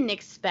I didn't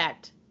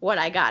expect what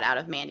I got out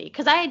of Mandy,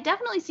 because I had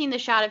definitely seen the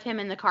shot of him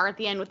in the car at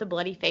the end with the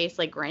bloody face,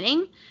 like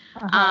grinning.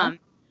 Uh-huh.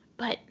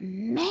 But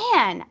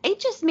man, it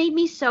just made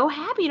me so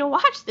happy to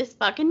watch this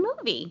fucking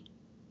movie.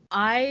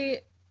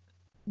 I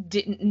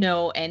didn't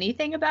know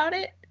anything about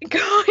it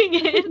going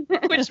in,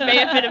 which may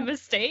have been a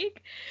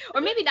mistake, or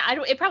maybe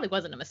not. It probably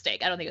wasn't a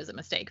mistake. I don't think it was a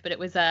mistake, but it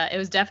was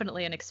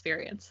definitely an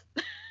experience.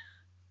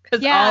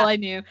 Because Yeah.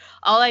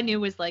 all I knew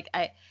was like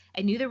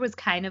I knew there was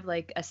kind of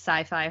like a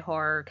sci-fi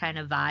horror kind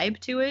of vibe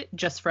to it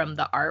just from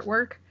the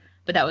artwork,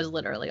 but that was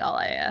literally all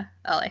I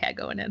had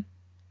going in.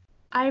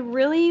 I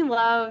really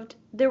loved,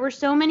 there were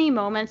so many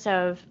moments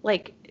of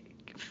like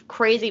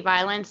crazy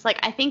violence. Like,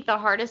 I think the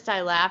hardest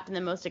I laughed and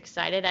the most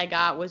excited I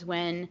got was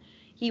when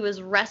he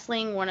was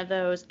wrestling one of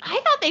those. I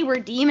thought they were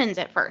demons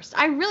at first.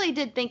 I really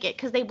did think it,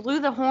 because they blew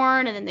the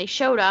horn and then they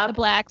showed The up.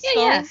 Black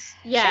Yeah, Skulls.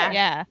 Yeah.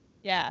 Yeah.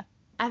 Yeah.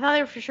 I thought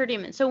they were for sure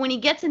demons. So when he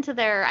gets into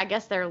their, I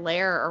guess their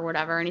lair or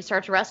whatever, and he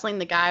starts wrestling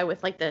the guy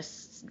with like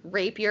this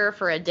rapier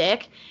for a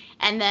dick,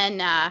 and then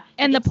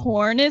And the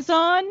porn is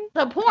on.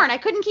 the porn. I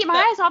couldn't keep my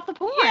eyes off the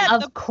porn. Yeah,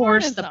 the Of course,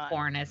 porn is the on.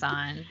 porn is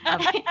on.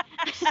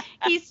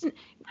 He's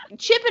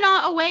chipping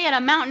away at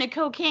a mountain of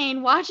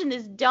cocaine, watching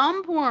this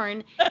dumb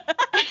porn,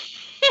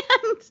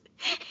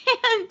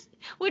 and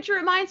which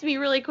reminds me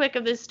really quick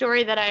of this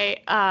story that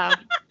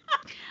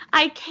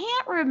I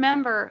can't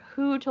remember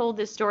who told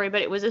this story,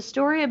 but it was a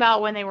story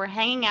about when they were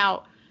hanging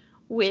out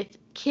with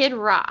Kid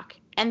Rock,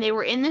 and they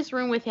were in this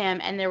room with him,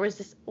 and there was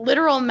this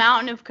literal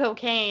mountain of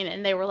cocaine,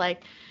 and they were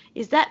like,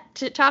 is that,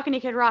 talking to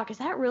Kid Rock, is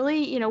that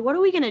really, you know, what are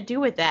we going to do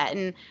with that?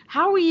 And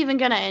how are we even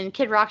going to, and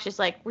Kid Rock's just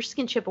like, we're just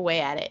going to chip away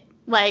at it.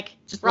 Like,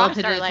 Just a little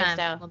bit rockstar at a time. A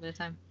lifestyle. little bit at a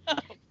time.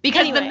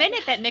 Because the Anyway.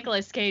 minute that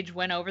Nicolas Cage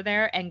went over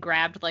there and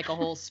grabbed like a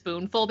whole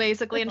spoonful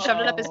basically and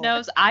shoved it up his Oh.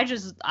 nose,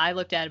 I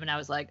looked at him and I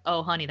was like,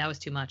 oh honey, that was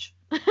too much.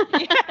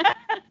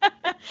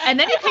 And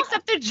then he picks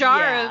up the jar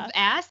Yeah. of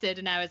acid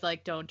and I was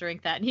like, don't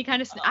drink that. And he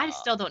kind of, I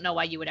still don't know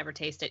why you would ever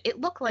taste it. It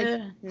looked like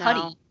No.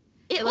 putty.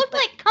 It looked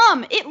like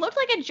cum. It looked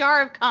like a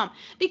jar of cum.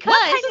 Because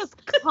What kind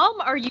of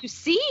cum are you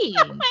seeing?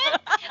 when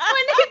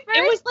they first,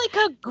 It was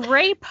like a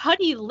gray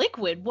putty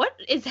liquid. What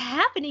is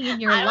happening in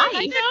your I life?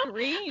 don't know.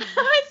 Green.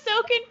 I was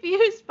so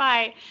confused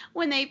by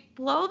when they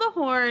blow the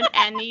horn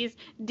and these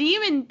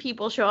demon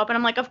people show up, and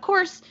I'm like, of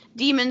course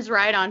demons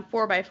ride on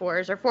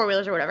 4x4s or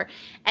 4-wheelers or whatever.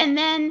 And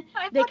then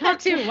I they thought come that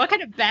too. What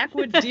kind of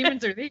backwoods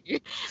demons are these?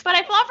 but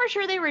I thought for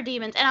sure they were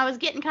demons, and I was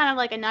getting kind of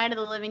like a Night of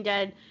the Living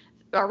Dead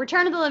or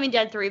Return of the Living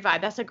Dead 3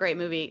 vibe. That's a great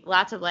movie.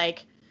 Lots of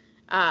like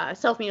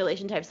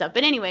self-mutilation type stuff.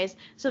 But anyways,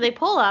 so they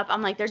pull up.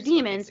 I'm like, they're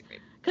demons.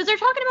 Because they're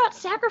talking about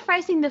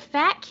sacrificing the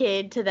fat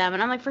kid to them.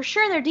 And I'm like, for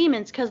sure they're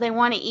demons because they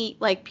want to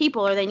eat, like,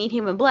 people or they need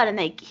human blood. And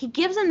he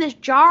gives them this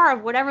jar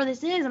of whatever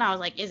this is. And I was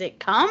like, is it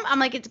cum? I'm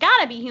like, it's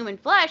got to be human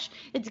flesh.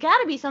 It's got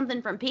to be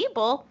something from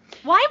people.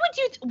 Why would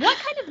you? What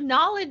kind of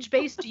knowledge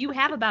base do you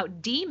have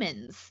about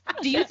demons?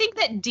 Do you think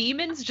that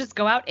demons just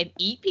go out and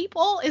eat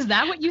people? Is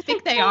that what you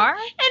think they are?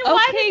 And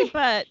why Okay, did they...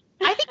 but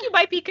I think you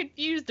might be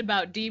confused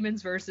about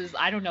demons versus,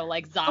 I don't know,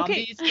 like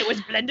zombies. It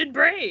was blended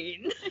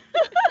brain.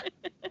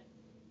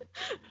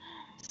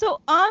 so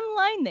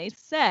online they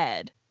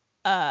said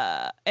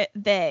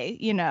they,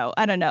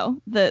 I don't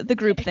know, the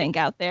group think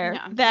out there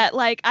Yeah. that,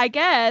 like, I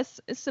guess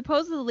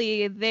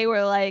supposedly they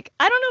were like,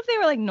 I don't know if they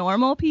were like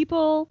normal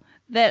people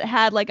that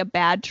had like a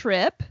bad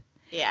trip,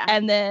 Yeah.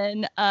 and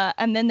then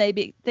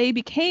they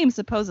became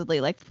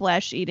supposedly like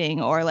flesh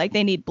eating or like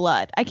they need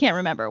blood. I can't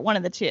remember, one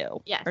of the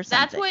two. Yes, or that's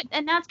something. what,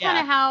 and that's kind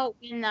of how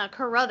in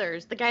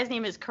Carruthers, the guy's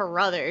name is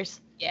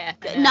Carruthers, Yeah.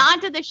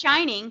 not to The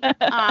Shining.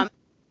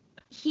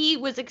 He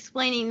was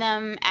explaining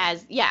them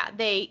as,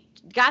 they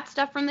got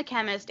stuff from the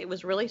chemist. It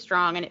was really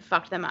strong and it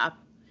fucked them up,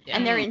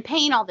 and they're in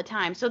pain all the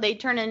time. So they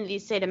turn into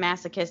these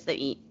sadomasochists that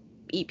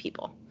eat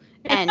people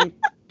and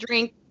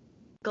drink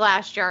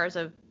glass jars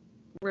of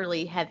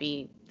really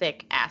heavy,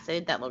 thick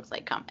acid that looks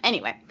like cum.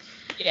 Anyway.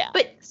 Yeah.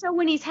 But so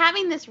when he's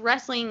having this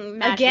wrestling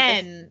match,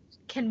 Again,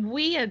 can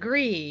we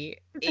agree?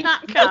 it's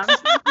not cum.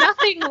 It's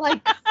nothing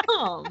like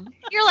cum.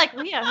 You're like,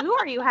 Leah, who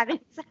are you having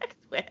sex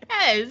with?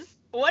 Yes.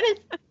 What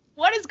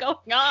is going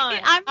on?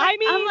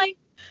 I'm like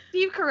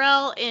Steve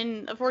Carell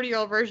in a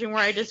 40-year-old version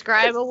where I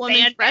describe a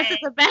woman's breast as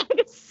a bag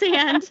of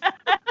sand.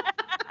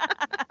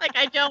 Like,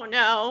 I don't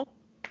know.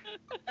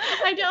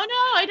 I don't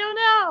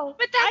know.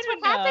 But that's I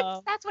what don't happens.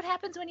 know. That's what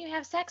happens when you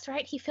have sex,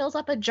 right? He fills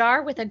up a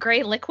jar with a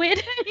gray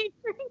liquid,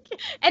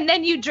 and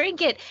then you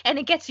drink it, and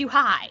it gets you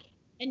high.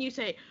 And you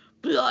say,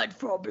 blood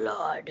for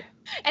blood.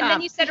 And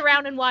then you sit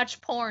around and watch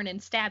porn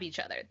and stab each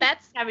other.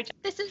 Have each-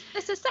 This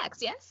is sex,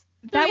 yes?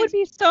 That would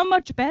be so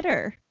much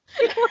better.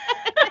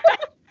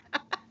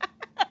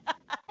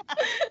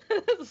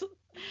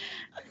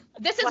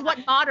 This is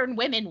what modern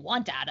women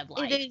want out of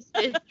life.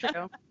 It's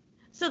true.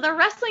 So they're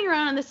wrestling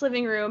around in this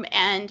living room,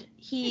 and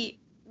he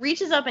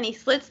reaches up and he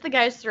slits the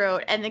guy's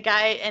throat, and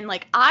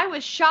I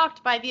was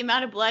shocked by the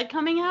amount of blood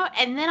coming out,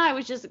 and then I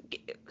was just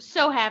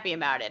so happy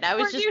about it.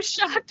 Were you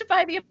shocked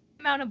by the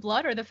amount of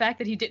blood or the fact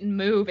that he didn't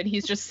move and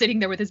he's just sitting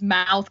there with his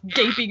mouth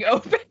gaping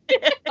open?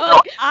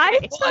 I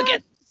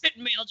Again, sit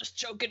me, I'll just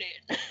choke it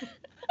in.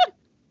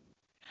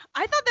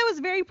 thought that was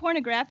very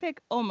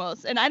pornographic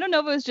almost. And I don't know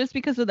if it was just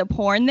because of the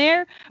porn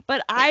there,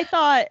 but I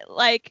thought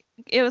like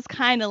it was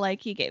kind of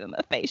like he gave him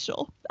a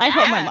facial. I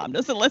hope my mom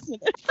doesn't listen to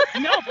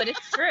this. No, but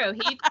it's true.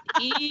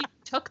 He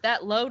took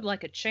that load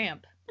like a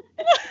champ.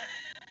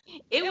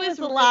 It was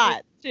a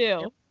lot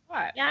too.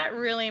 What? That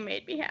really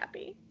made me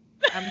happy.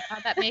 I'm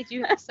glad that made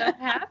you so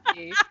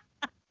happy.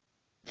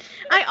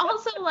 I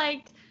also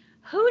liked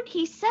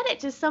he said it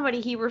to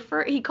somebody.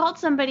 He called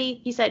somebody.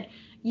 He said,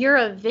 "You're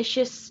a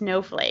vicious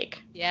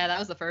snowflake." Yeah, that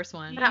was the first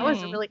one. That was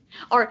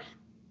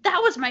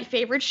that was my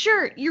favorite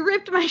shirt. You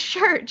ripped my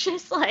shirt.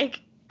 Just like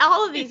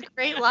all of these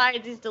great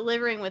lines he's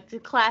delivering with the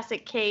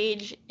classic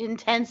Cage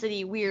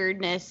intensity,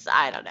 weirdness.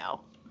 I don't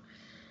know.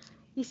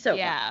 He's so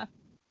Yeah.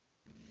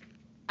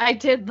 I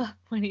did love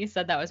when he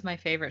said that was my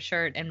favorite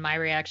shirt, and my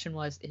reaction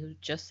was, it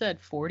just said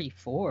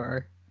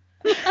 44.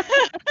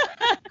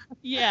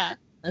 Yeah.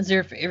 That's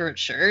your favorite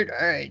shirt?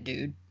 All right,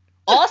 dude.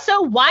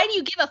 Also, why do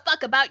you give a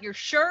fuck about your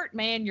shirt,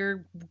 man?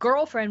 Your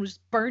girlfriend was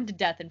burned to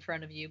death in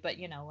front of you, but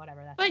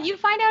whatever. That's But fine. you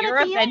find out You're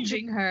at the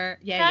avenging end, her.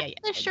 Yeah. that's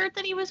the shirt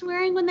that he was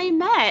wearing when they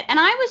met, and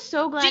I was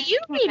so glad. Do you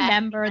he came back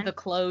remember again. the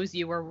clothes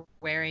you were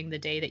wearing the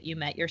day that you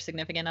met your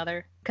significant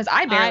other? Because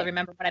I barely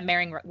remember what I'm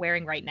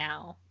wearing right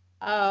now.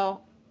 Oh,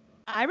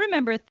 I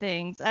remember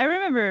things. I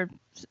remember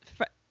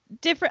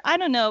different. I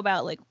don't know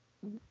about like.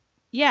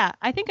 Yeah,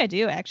 I think I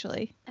do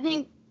actually. I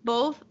think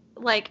both.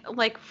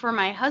 Like for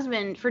my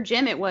husband, for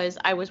Jim,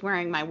 I was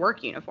wearing my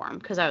work uniform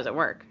because I was at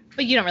work.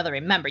 But you don't really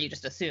remember. You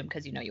just assume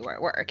because you were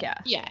at work. Yeah.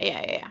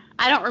 Yeah.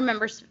 I don't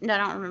remember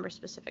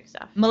specific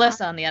stuff.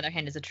 Melissa, on the other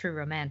hand, is a true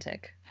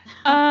romantic.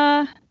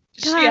 God,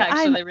 She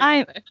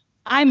actually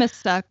I'm a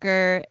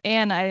sucker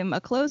and I'm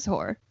a clothes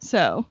whore.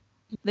 So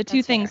the two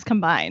That's things fair.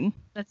 combine.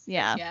 That's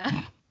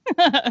Yeah.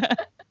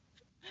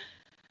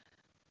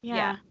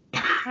 Yeah.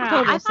 Total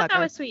I thought sucker. that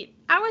was sweet.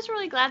 I was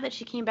really glad that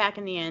she came back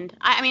in the end.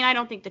 I mean, I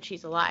don't think that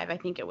she's alive. I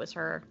think it was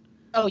her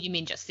Oh, you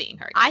mean just seeing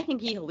her? I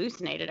think he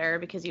hallucinated her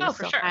because he was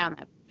for still sure. high on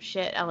that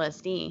shit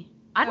LSD.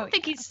 I don't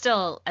think he's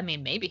still. I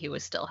mean, maybe he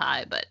was still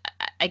high, but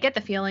I get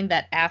the feeling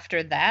that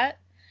after that,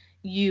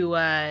 you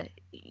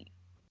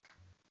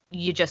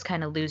just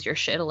kind of lose your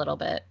shit a little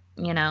bit,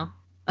 you know.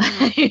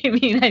 I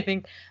mean, I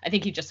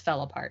think he just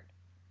fell apart.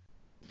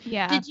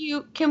 Yeah.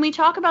 Can we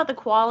talk about the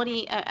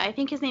quality? I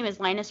think his name is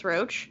Linus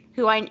Roach,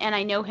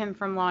 I know him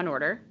from Law and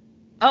Order.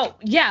 Oh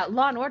yeah,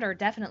 Law and Order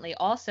definitely.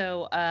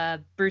 Also,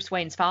 Bruce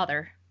Wayne's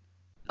father.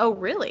 Oh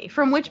really?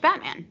 From which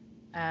Batman?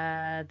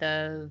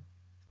 The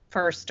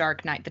first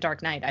Dark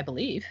Knight, I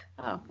believe.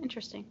 Oh,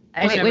 interesting.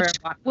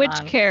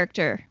 Which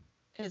character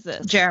is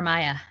this?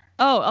 Jeremiah.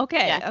 Oh,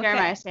 okay. Yeah, okay.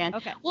 Jeremiah Stan.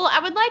 Okay. Well, I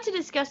would like to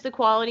discuss the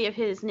quality of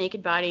his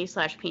naked body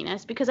 /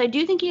 penis because I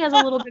do think he has a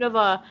little bit of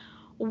a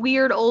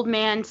weird old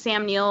man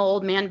Sam Neill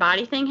old man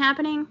body thing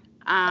happening.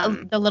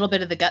 The little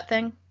bit of the gut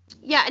thing.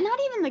 Yeah, not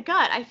even the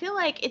gut. I feel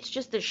like it's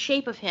just the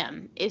shape of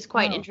him is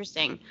quite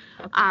interesting.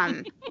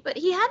 But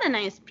he had a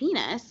nice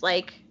penis.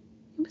 Like,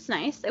 it was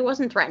nice. I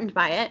wasn't threatened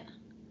by it.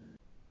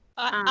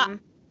 I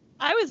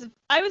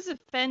was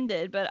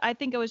offended, but I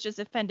think I was just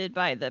offended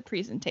by the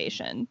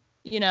presentation.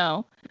 You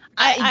know,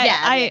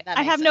 I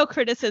have no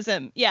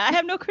criticism. Yeah, I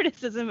have no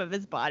criticism of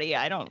his body.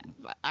 I don't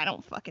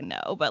fucking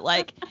know. But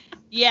like,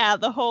 yeah,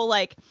 the whole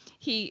like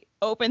he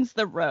opens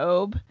the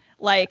robe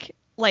like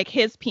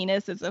his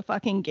penis is a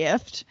fucking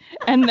gift,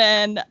 and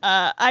then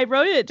I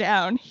wrote it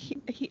down.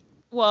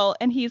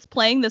 And he's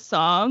playing the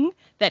song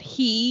that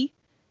he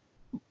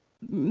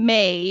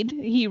made.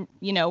 He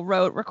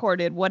wrote,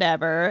 recorded,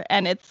 whatever,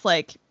 and it's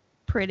like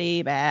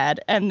pretty bad.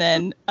 And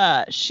then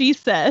she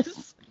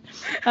says,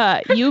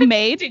 you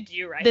made Did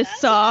you write this that?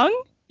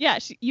 song? Yeah,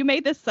 you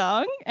made this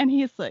song? And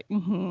he's like,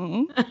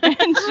 mm-hmm.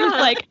 And she's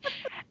like,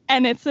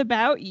 and it's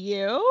about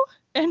you?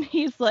 And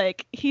he's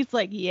like,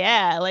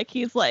 yeah, like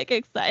he's like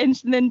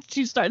excited. And then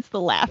she starts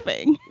the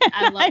laughing.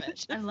 I love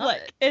it. I love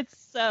it. It's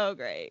so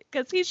great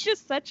because he's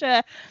just such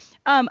a.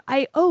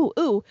 I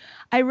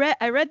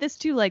read this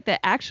too, like that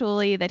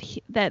actually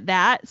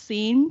that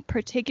scene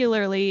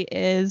particularly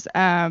is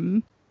a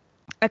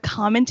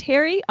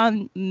commentary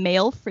on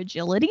male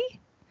fragility.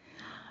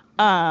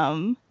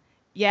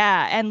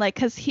 Yeah, and like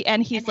because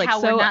he's like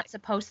how so we're not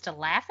supposed to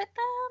laugh at them.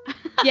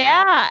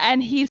 yeah,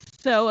 and he's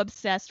so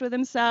obsessed with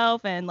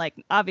himself and like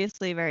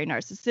obviously very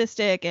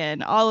narcissistic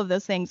and all of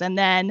those things. And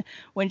then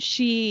when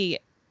she,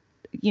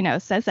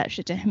 says that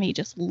shit to him, he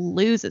just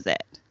loses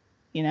it,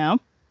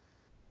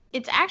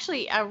 It's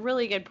actually a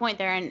really good point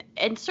there,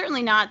 and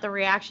certainly not the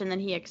reaction that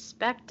he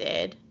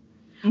expected.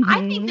 Mm-hmm. I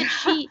think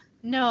that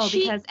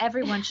because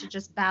everyone should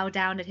just bow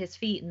down at his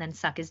feet and then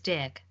suck his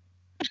dick.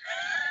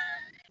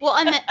 Well,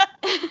 and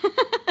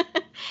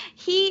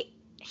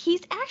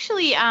he's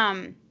actually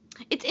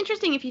it's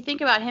interesting if you think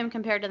about him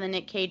compared to the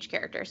Nick Cage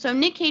character. So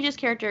Nick Cage's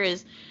character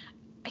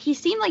he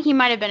seemed like he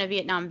might have been a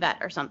Vietnam vet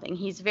or something.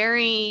 He's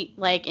very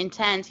like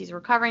intense. He's a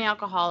recovering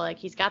alcoholic.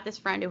 He's got this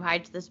friend who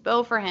hides this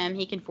bow for him.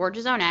 He can forge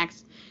his own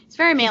axe. He's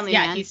very manly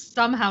man. He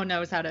somehow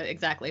knows how to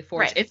exactly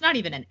forge. Right.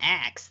 Like an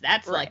axe.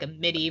 That's like a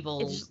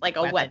medieval. It's just like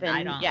a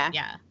weapon.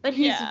 Yeah. But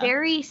he's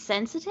very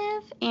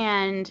sensitive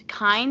and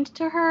kind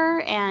to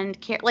her and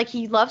like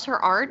he loves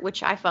her art,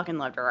 which I fucking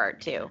loved her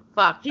art too.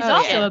 Fuck. He's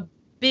also a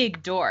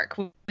big dork.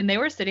 When they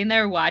were sitting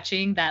there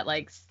watching that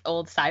like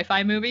old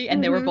sci-fi movie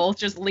and they were both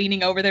just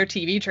leaning over their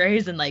TV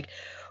trays and like,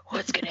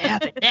 what's gonna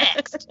happen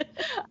next?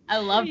 I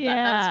love that.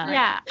 That was great.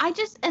 Yeah, I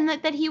just and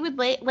that he would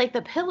like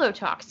the pillow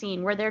talk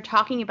scene where they're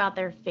talking about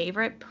their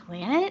favorite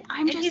planet.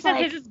 He said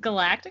his is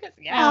Galacticus.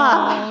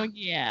 Yeah. Oh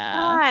yeah.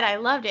 God, I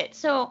loved it.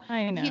 So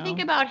I know. If you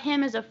think about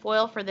him as a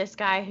foil for this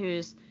guy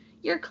who's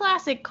your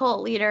classic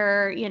cult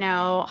leader,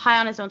 high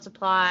on his own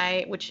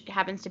supply, which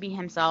happens to be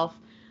himself.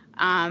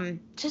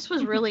 Just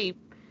was really,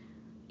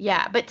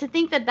 but to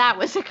think that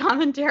was a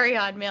commentary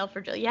on male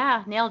fragility,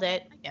 nailed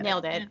it.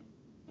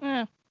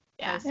 Yeah.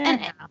 Yes.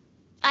 And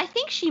I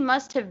think she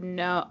must have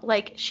known,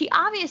 like, she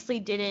obviously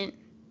didn't,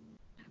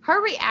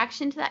 her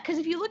reaction to that, because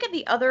if you look at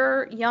the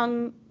other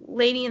young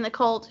lady in the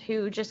cult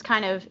who just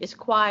kind of is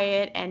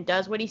quiet and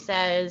does what he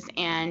says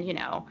and,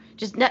 I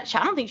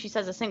don't think she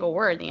says a single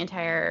word the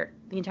entire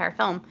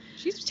film.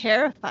 She's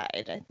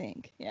terrified, I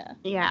think. Yeah.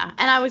 Yeah.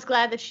 And I was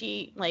glad that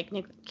she, like,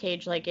 Nick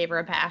Cage, like, gave her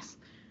a pass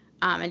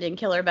and didn't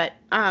kill her. But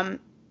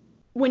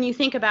when you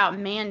think about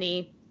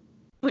Mandy,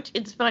 which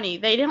it's funny,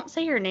 they don't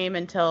say her name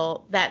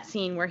until that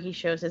scene where he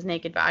shows his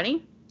naked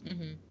body.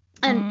 Mm-hmm.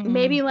 And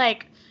maybe,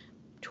 like,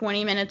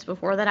 20 minutes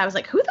before that, I was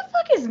like, who the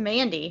fuck is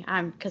Mandy?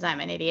 Because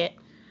I'm an idiot.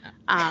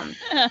 It's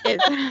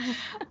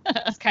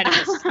kind of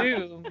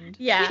assumed.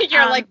 Yeah.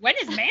 You're like, when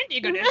is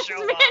Mandy going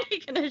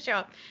to show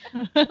up?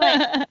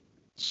 But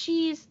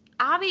she's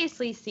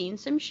obviously seen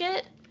some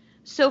shit.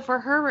 So for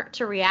her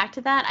to react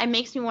to that, it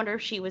makes me wonder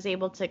if she was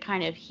able to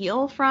kind of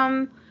heal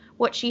from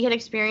what she had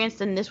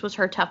experienced, and this was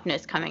her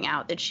toughness coming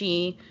out, that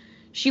she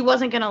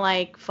wasn't going to,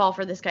 like, fall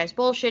for this guy's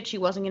bullshit. She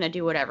wasn't going to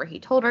do whatever he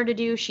told her to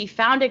do. She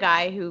found a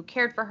guy who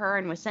cared for her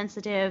and was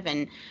sensitive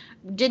and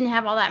didn't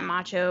have all that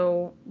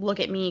macho look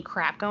at me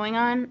crap going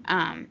on.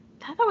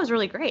 thought that was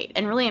really great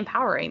and really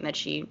empowering that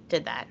she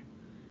did that.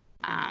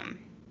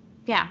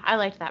 Yeah, I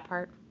liked that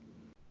part.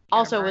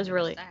 Also, it was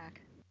really,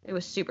 it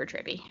was super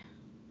trippy.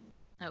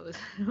 It was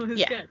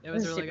good. It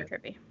was really super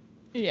good. trippy.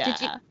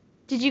 Yeah.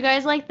 Did you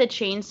guys like the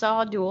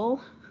chainsaw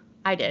duel?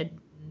 I did.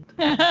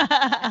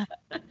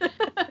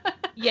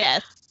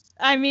 Yes.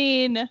 I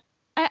mean,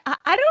 I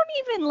don't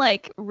even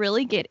like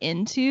really get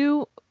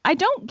into. I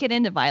don't get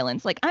into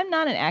violence. Like, I'm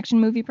not an action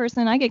movie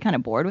person. I get kind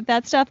of bored with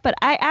that stuff, but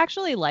I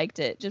actually liked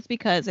it just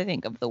because I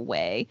think of the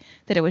way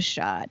that it was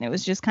shot. And it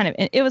was just kind of,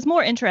 it was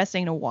more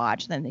interesting to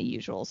watch than the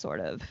usual sort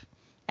of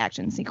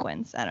action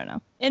sequence. I don't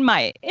know. In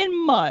my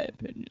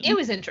opinion. It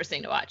was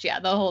interesting to watch. Yeah,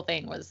 the whole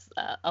thing was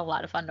a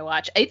lot of fun to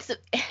watch. It's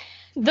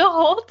the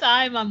whole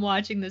time I'm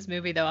watching this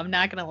movie, though, I'm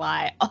not going to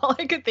lie. All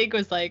I could think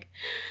was like,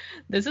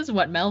 this is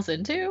what Mel's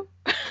into?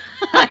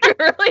 I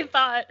really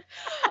thought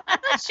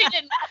she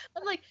didn't.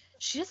 I'm like,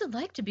 she doesn't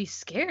like to be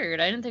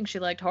scared. I didn't think she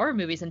liked horror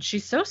movies, and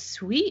she's so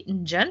sweet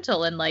and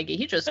gentle, and like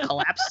he just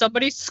collapsed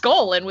somebody's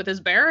skull in with his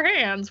bare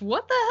hands.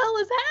 What the hell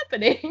is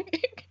happening?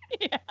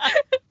 Yeah.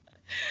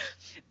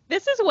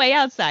 This is way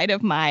outside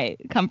of my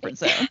comfort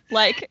zone.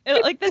 Like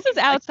this is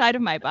outside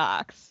of my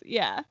box.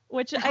 Yeah.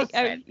 Which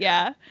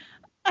I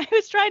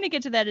was trying to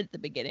get to that at the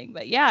beginning,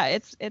 but yeah,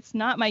 it's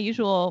not my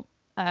usual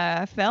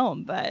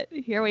film, but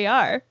here we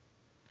are.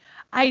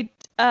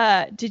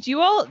 Did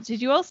you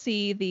all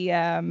see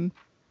the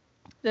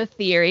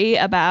theory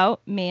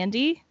about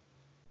Mandy?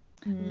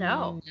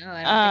 No. No,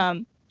 I don't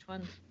think which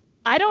one.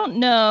 I don't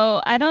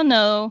know.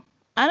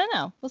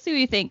 We'll see what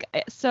you think.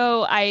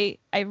 So I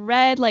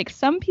read like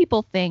some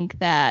people think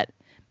that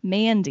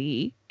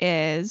Mandy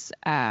is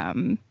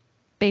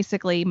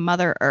basically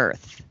Mother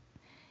Earth.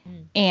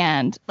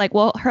 And like,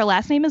 well, her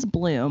last name is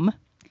Bloom.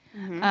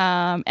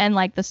 Mm-hmm. And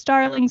like the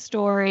Starling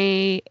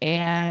story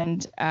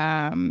and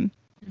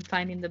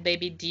Finding the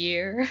baby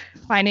deer.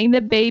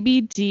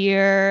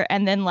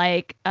 And then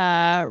like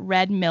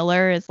Red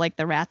Miller is like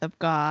the wrath of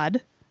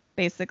God,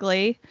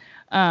 basically.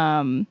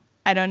 I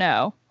don't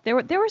know. There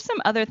were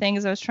some other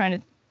things I was trying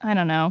to, I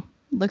don't know,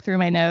 look through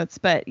my notes,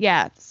 but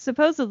yeah,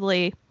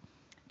 supposedly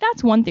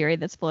that's one theory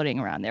that's floating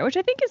around there, which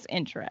I think is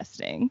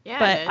interesting. Yeah,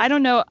 but I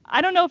don't know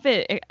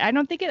if I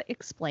don't think it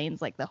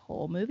explains like the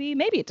whole movie.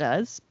 Maybe it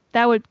does.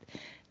 That would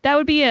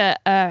be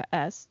a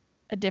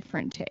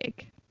different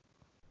take.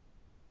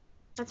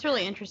 That's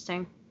really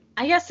interesting.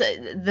 I guess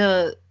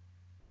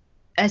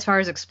as far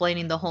as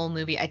explaining the whole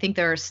movie, I think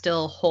there are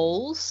still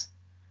holes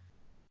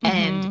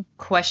and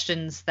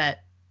questions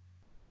that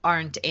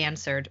aren't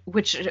answered,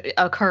 which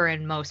occur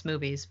in most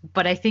movies.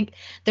 But I think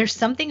there's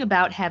something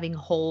about having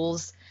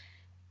holes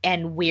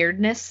and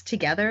weirdness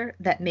together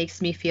that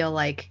makes me feel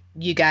like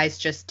you guys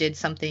just did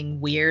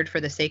something weird for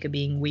the sake of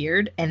being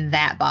weird, and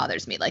that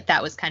bothers me. Like,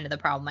 that was kind of the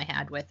problem I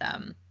had with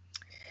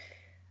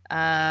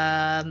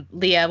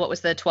Leah, what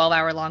was the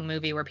 12-hour long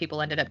movie where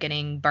people ended up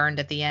getting burned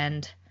at the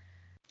end?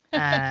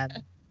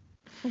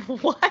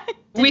 What?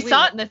 We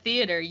saw it in the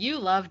theater. You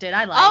loved it.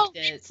 I liked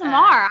it. Midsommar.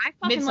 I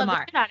fucking loved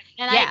Midsommar. the shit out of it.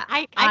 And Yeah.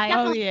 I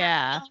definitely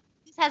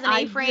this has an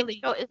A-frame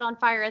is on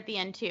fire at the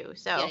end too.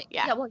 So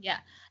yeah.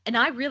 And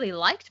I really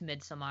liked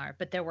Midsommar,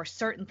 but there were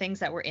certain things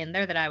that were in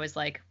there that I was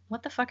like,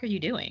 what the fuck are you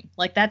doing?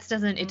 Like,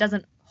 it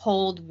doesn't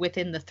hold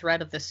within the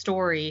thread of the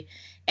story,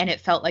 and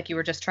it felt like you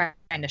were just trying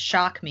to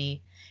shock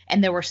me.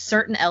 And there were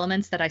certain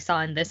elements that I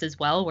saw in this as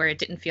well where it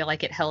didn't feel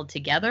like it held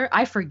together.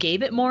 I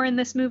forgave it more in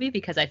this movie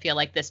because I feel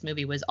like this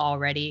movie was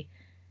already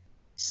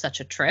such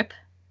a trip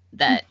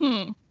that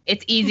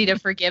it's easy to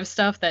forgive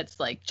stuff that's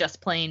like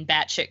just plain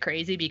batshit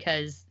crazy,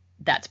 because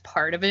that's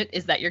part of it,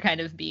 is that you're kind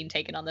of being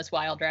taken on this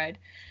wild ride.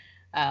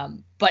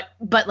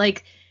 But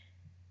like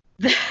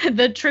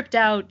the tripped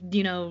out,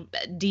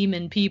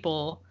 demon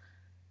people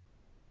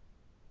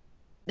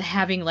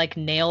having like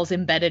nails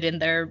embedded in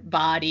their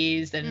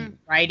bodies and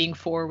riding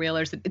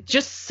four-wheelers,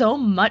 just so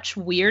much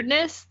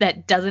weirdness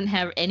that doesn't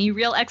have any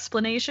real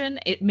explanation.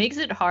 It makes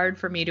it hard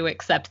for me to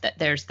accept that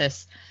there's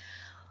this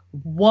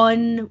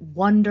one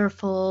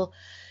wonderful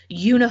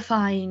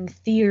unifying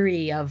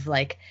theory of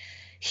like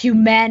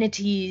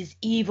humanity's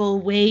evil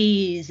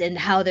ways and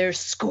how they're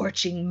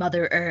scorching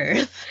Mother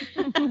Earth.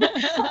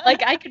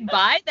 Like, I could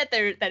buy that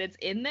it's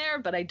in there,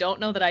 but I don't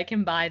know that I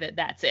can buy that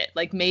that's it.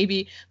 Like,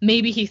 maybe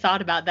he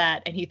thought about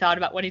that, and he thought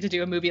about wanting to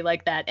do a movie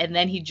like that, and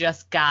then he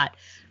just got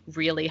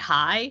really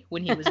high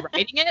when he was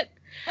writing it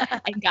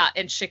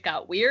and shit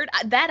got weird.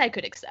 That I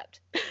could accept.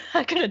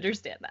 I could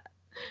understand that.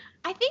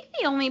 I think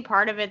the only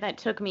part of it that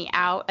took me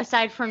out,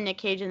 aside from Nick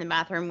Cage in the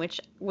bathroom,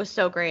 which was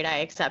so great I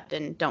accept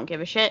and don't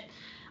give a shit,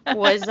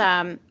 was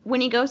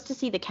when he goes to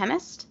see the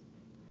chemist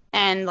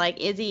and like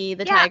Izzy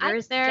the tiger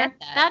is there.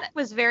 That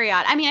was very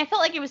odd. I mean, I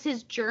felt like it was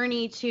his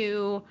journey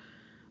to,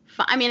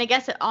 I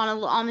guess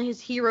on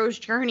his hero's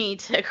journey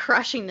to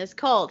crushing this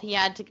cult, he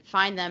had to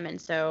find them, and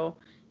so.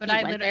 But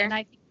I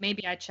think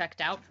maybe I checked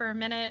out for a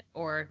minute,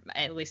 or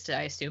at least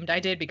I assumed I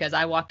did, because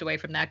I walked away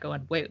from that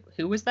going, wait,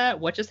 who was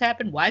that? What just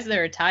happened? Why is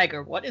there a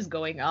tiger? What is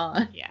going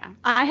on? Yeah.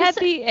 I had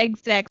the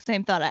exact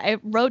same thought. I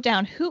wrote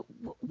down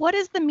what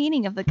is the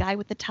meaning of the guy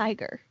with the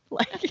tiger?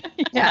 Like,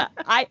 yeah,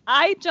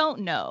 I don't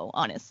know,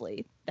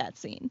 honestly, that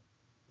scene.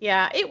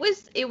 Yeah, it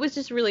was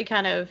just really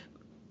kind of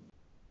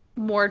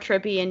more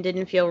trippy and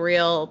didn't feel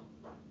real.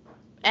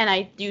 And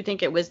I do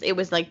think it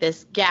was like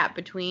this gap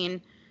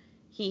between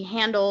he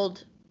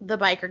handled the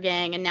biker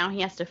gang and now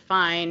he has to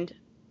find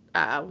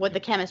what the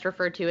chemist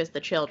referred to as the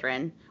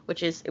children,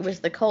 which it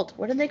was the cult.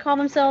 What did they call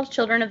themselves?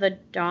 Children of the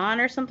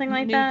Dawn or something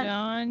like that? New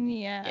Dawn,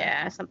 yeah.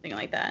 Yeah, something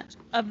like that.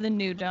 Of the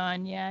New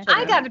Dawn, yeah.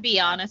 I gotta be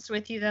honest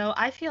with you though.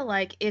 I feel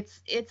like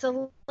it's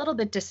a little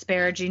bit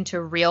disparaging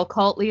to real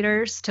cult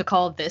leaders to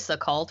call this a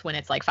cult when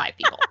it's like 5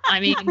 people. I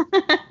mean,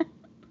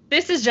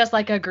 this is just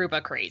like a group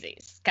of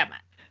crazies. Come on.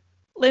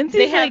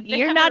 Lindsay's like,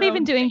 you're not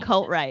even doing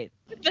cult right.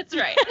 That's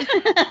right.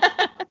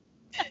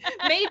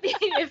 Maybe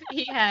if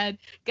he had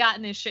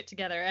gotten his shit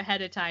together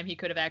ahead of time, he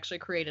could have actually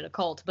created a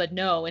cult. But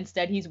no,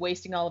 instead he's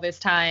wasting all of his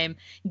time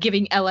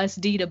giving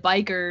LSD to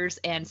bikers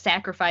and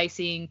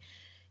sacrificing,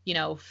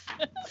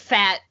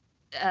 fat,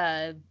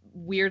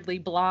 weirdly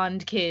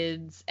blonde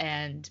kids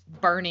and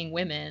burning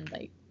women.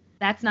 Like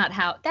that's not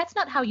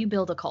how you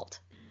build a cult.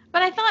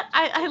 But I thought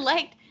I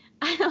liked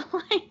how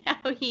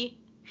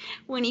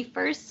when he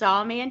first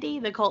saw Mandy,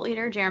 the cult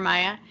leader,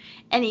 Jeremiah,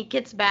 and he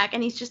gets back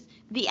and he's just,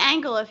 the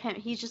angle of him,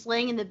 he's just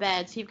laying in the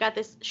bed. So you've got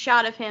this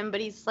shot of him, but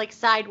he's like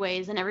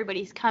sideways and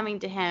everybody's coming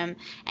to him.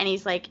 And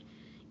he's like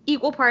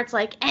equal parts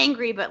like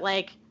angry, but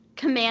like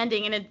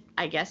commanding and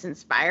I guess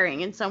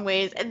inspiring in some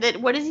ways. And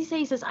then what does he say?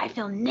 He says, I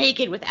feel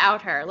naked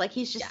without her. Like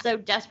he's just so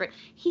desperate.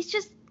 He's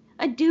just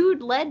a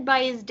dude led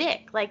by his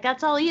dick. Like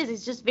that's all he is.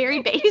 He's just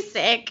very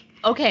basic.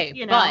 Okay,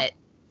 but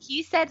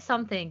he said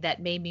something that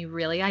made me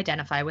really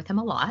identify with him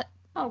a lot.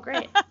 Oh,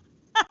 great.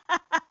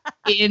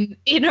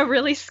 in a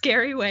really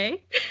scary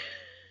way.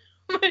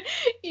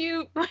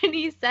 When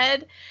he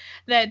said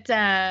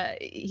that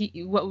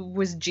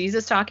was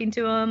Jesus talking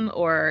to him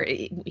or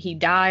he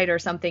died or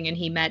something and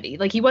he met,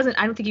 like he wasn't,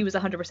 I don't think he was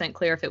 100%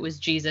 clear if it was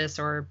Jesus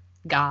or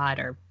God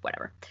or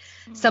whatever.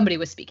 Somebody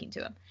was speaking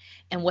to him.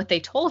 And what they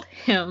told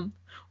him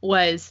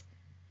was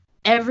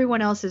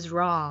everyone else is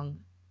wrong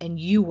and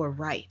you were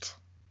right.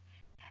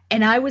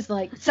 And I was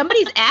like,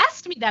 somebody's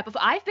asked me that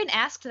before. I've been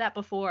asked that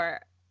before.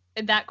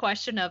 That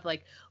question of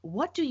like,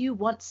 what do you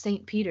want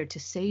St. Peter to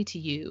say to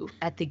you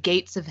at the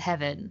gates of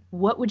heaven?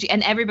 What would you?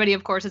 And everybody,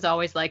 of course, is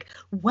always like,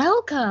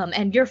 welcome,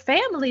 and your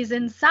family's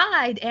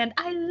inside, and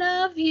I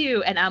love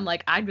you. And I'm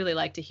like, I'd really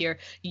like to hear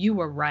you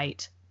were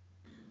right.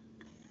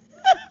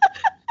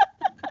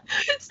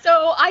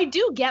 So I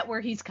do get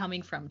where he's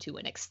coming from to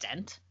an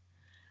extent.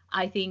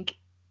 I think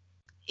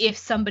if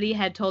somebody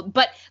had told,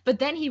 but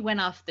then he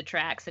went off the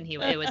tracks and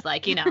it was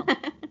like,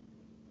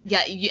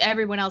 yeah,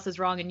 everyone else is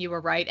wrong and you were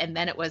right. And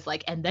then it was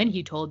like, and then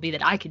he told me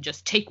that I can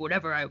just take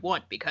whatever I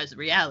want because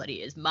reality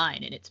is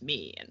mine and it's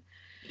me. And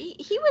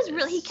he was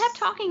really, he kept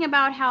talking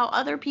about how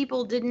other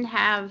people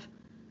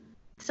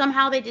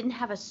somehow they didn't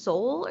have a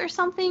soul or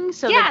something,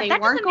 so that they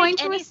weren't going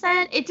to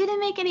ascend. It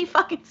didn't make any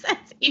fucking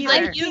sense. He's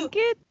like,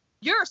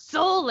 you're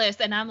soulless.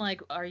 And I'm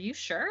like, are you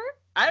sure?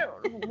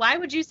 Why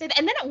would you say that?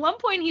 And then at one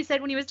point he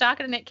said when he was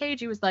talking to Nick Cage,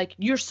 he was like,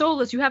 you're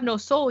soulless, you have no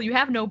soul, you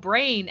have no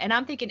brain. And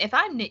I'm thinking, if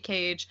I'm Nick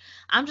Cage,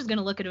 I'm just going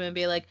to look at him and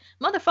be like,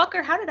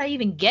 motherfucker, how did I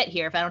even get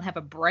here if I don't have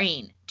a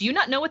brain? Do you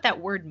not know what that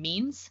word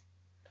means?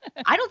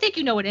 I don't think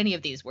you know what any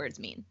of these words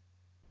mean.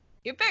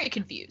 You're very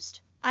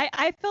confused.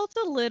 I felt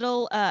a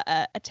little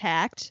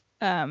attacked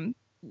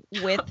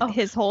with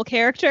his whole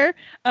character.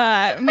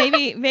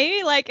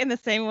 Maybe like in the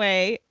same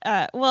way.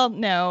 Well,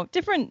 no,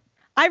 different.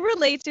 I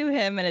relate to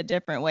him in a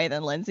different way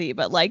than Lindsay,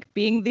 but like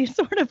being the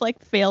sort of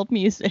like failed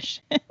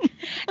musician.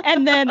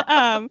 And then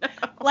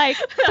like,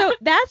 so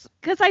that's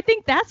because I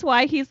think that's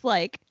why he's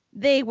like,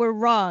 they were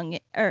wrong,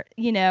 or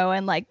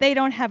and like they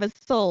don't have a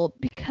soul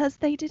because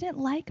they didn't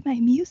like my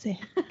music.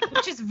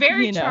 Which is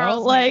very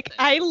Charles like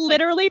Manson. I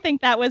literally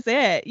think that was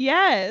it.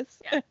 Yes.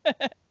 Yeah.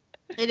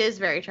 It is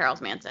very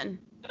Charles Manson.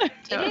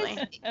 Totally.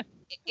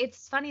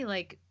 It's funny,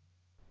 like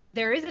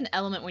there is an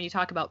element when you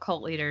talk about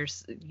cult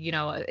leaders,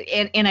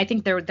 and I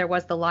think there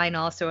was the line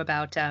also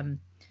about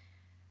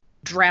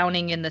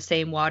drowning in the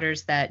same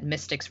waters that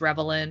mystics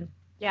revel in.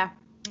 Yeah.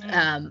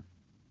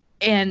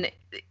 And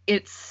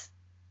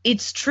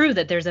it's true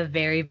that there's a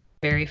very,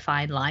 very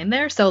fine line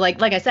there. So like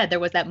I said,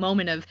 there was that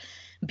moment of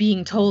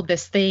being told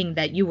this thing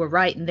that you were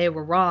right and they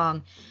were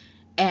wrong,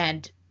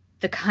 and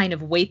the kind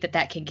of weight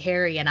that can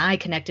carry. And I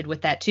connected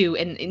with that too,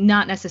 and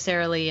not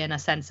necessarily in a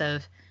sense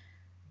of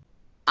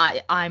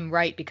I'm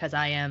right because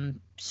I am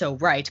so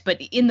right,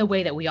 but in the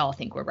way that we all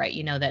think we're right,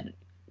 that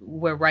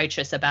we're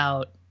righteous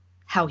about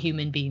how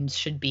human beings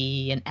should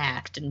be and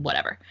act and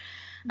whatever.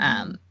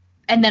 Mm-hmm.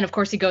 And then of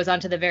course he goes on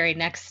to the very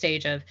next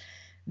stage of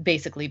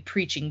basically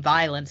preaching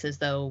violence as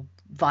though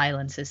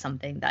violence is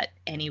something that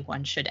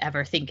anyone should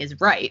ever think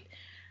is right.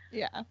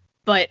 Yeah.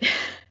 But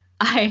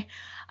I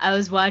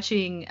was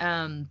watching,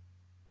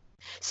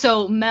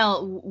 so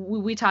Mel,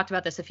 we talked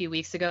about this a few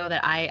weeks ago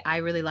that I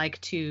really like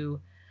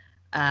to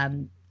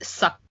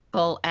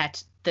suckle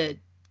at the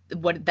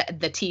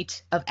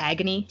teat of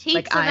agony.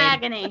 Teats of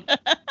agony.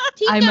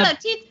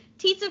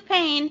 Teats of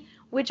pain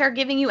which are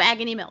giving you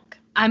agony milk.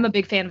 I'm a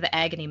big fan of the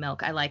agony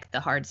milk. I like the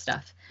hard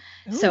stuff.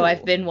 So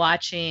I've been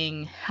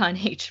watching on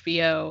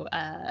HBO,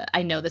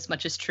 I Know This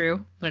Much Is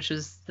True, which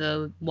is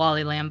the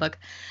Wally Lamb book.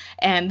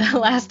 And the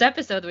last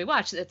episode that we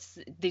watched, it's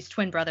these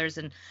twin brothers,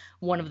 and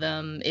one of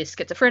them is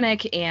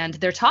schizophrenic, and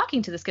they're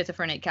talking to the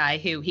schizophrenic guy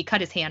who he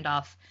cut his hand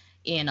off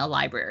in a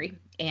library.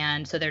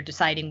 And so they're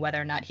deciding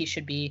whether or not he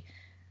should be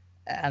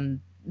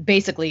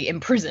basically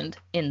imprisoned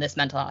in this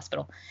mental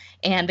hospital.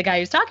 And the guy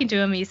who's talking to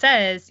him, he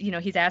says,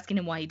 he's asking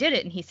him why he did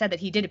it. And he said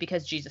that he did it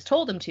because Jesus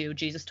told him to.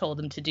 Jesus told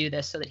him to do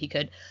this so that he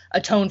could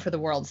atone for the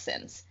world's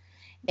sins.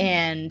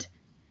 And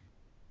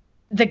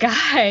the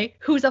guy,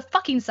 who's a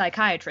fucking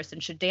psychiatrist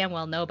and should damn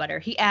well know better,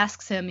 he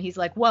asks him, he's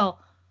like, well,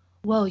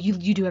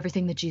 you do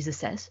everything that Jesus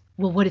says.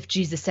 Well, what if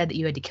Jesus said that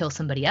you had to kill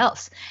somebody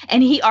else?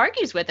 And he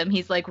argues with him.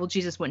 He's like, well,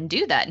 Jesus wouldn't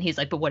do that. And he's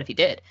like, but what if he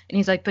did? And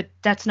he's like, but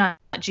that's not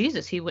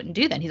Jesus. He wouldn't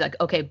do that. And he's like,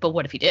 okay, but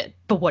what if he did?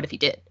 But what if he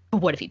did? But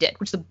what if he did?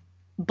 Which is a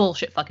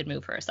bullshit fucking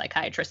move for a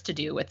psychiatrist to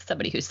do with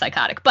somebody who's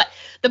psychotic. But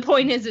the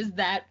point is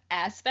that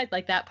aspect,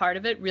 like that part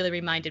of it, really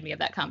reminded me of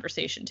that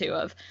conversation too,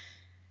 of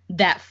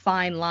that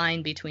fine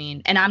line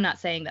between, and I'm not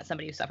saying that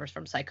somebody who suffers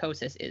from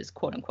psychosis is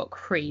quote unquote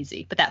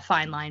crazy, but that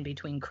fine line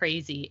between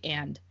crazy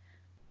and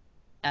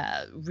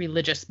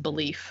religious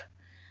belief.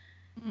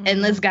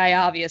 And this guy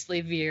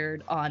obviously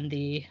veered on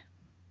the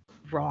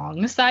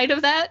wrong side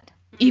of that,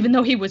 even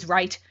though he was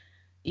right,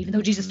 even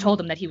though Jesus told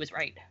him that he was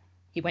right.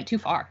 He went too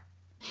far.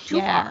 Too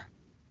far.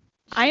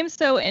 I am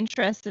so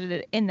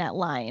interested in that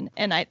line,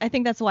 and I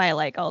think that's why I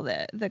like all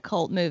the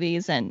cult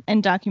movies and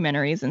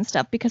documentaries and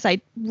stuff, because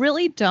I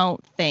really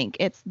don't think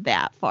it's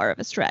that far of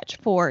a stretch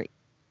for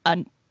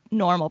a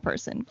normal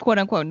person, quote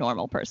unquote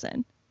normal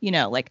person,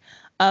 like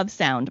of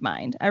sound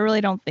mind. I really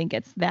don't think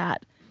it's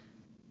that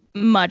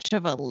much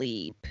of a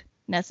leap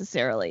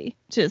necessarily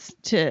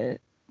just to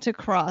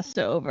cross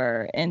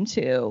over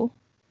into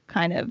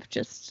kind of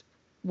just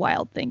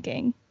wild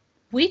thinking.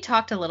 We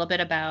talked a little bit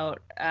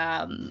about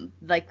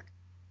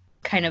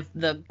kind of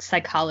the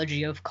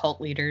psychology of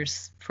cult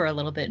leaders for a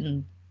little bit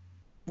in,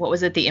 what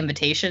was it, The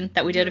Invitation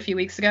that we did a few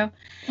weeks ago.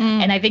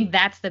 And I think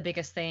that's the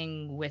biggest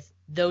thing with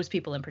those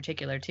people in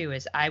particular too,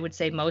 is I would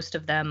say most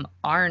of them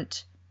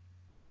aren't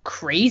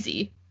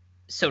crazy,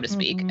 so to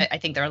speak. I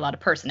think there are a lot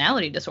of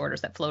personality disorders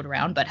that float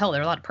around, but hell,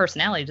 there are a lot of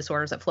personality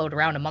disorders that float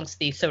around amongst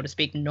the, so to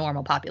speak,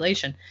 normal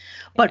population.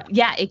 But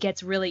yeah, it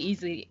gets really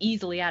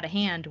easily out of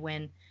hand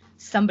when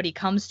somebody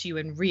comes to you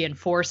and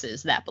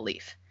reinforces that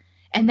belief.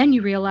 And then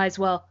you realize,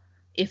 well,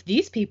 if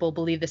these people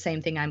believe the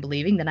same thing I'm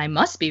believing, then I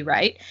must be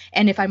right.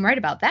 And if I'm right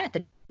about that,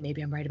 then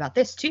maybe I'm right about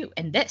this too,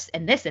 and this,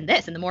 and this, and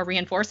this. And the more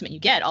reinforcement you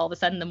get, all of a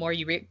sudden, the more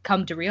you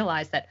come to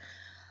realize that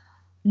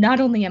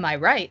not only am I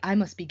right, I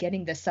must be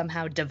getting this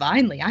somehow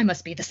divinely. I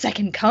must be the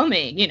second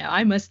coming.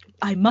 I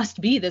must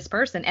be this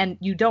person. And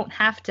you don't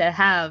have to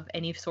have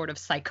any sort of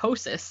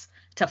psychosis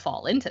to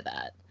fall into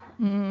that.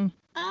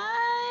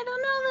 I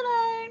don't know that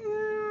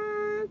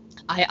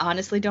I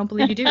honestly don't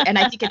believe you do. And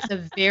I think it's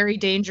a very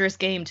dangerous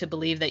game to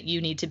believe that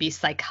you need to be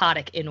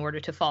psychotic in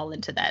order to fall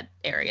into that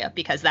area,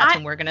 because that's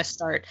when we're going to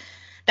start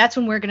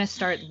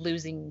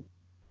losing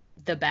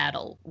the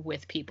battle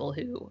with people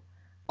who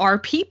are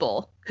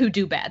people who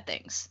do bad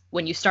things.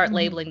 When you start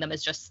labeling them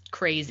as just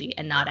crazy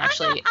and not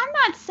actually. I'm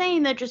not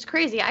saying they're just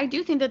crazy. I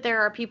do think that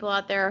there are people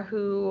out there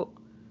who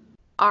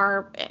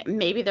are,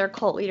 maybe they're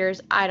cult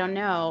leaders, I don't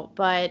know,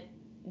 but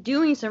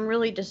doing some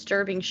really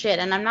disturbing shit.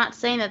 And I'm not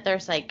saying that they're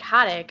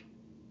psychotic,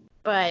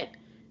 but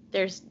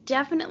there's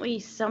definitely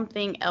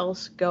something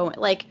else going.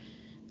 Like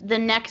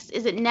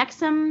is it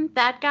Nexum,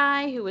 that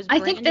guy who was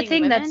branding I think the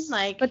thing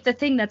women? but the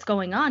thing that's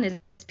going on is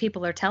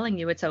people are telling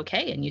you it's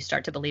okay, and you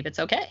start to believe it's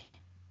okay.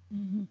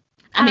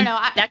 I mean,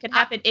 that could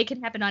happen. It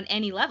can happen on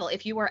any level.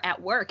 If you were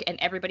at work and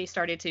everybody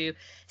started to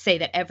say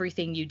that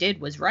everything you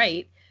did was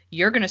right,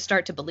 you're going to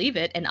start to believe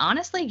it. And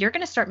honestly, you're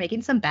going to start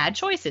making some bad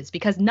choices,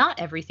 because not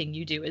everything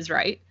you do is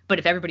right. But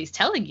if everybody's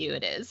telling you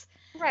it is,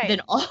 right,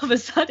 then all of a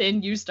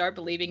sudden you start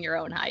believing your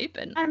own hype.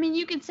 And I mean,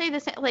 you could say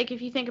this, like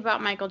if you think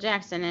about Michael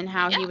Jackson and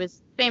how he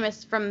was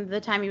famous from the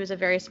time he was a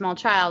very small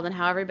child, and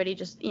how everybody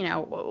just,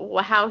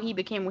 how he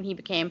became what he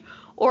became.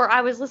 Or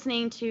I was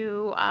listening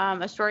to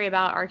a story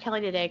about R. Kelly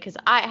today, because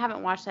I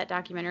haven't watched that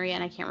documentary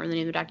and I can't remember the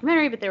name of the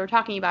documentary, but they were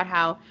talking about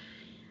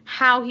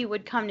how he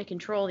would come to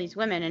control these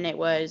women. And it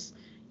was,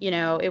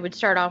 it would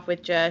start off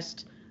with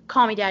just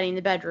call me daddy in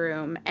the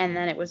bedroom, and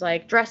then it was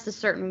like dressed a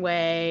certain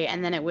way,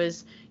 and then it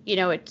was,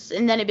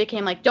 and then it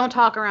became like don't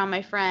talk around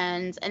my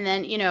friends, and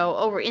then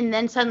and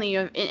then suddenly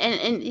and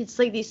it's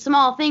like these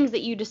small things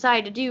that you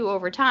decide to do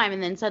over time,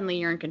 and then suddenly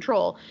you're in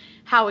control.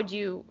 How would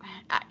you,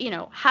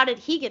 how did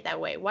he get that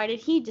way? Why did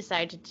he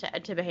decide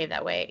to behave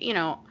that way?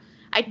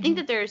 I think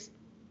that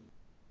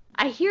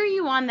I hear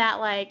you on that,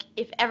 like,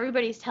 if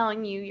everybody's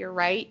telling you you're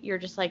right, you're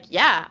just like,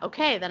 yeah,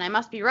 okay, then I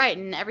must be right,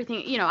 and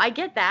everything, I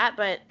get that,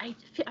 but I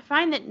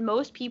find that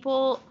most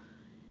people,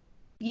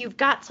 you've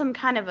got some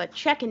kind of a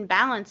check and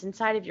balance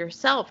inside of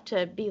yourself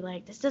to be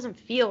like, this doesn't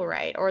feel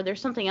right, or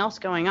there's something else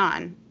going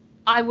on.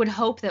 I would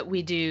hope that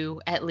we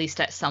do at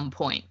least at some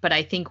point, but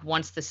I think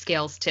once the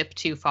scales tip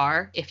too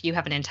far, if you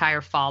have an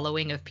entire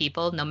following of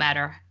people, no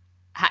matter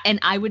how, and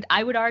I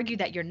would argue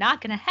that you're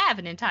not going to have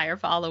an entire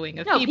following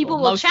of No, people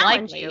will most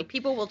challenge likely. you.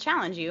 People will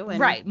challenge you. And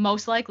Right.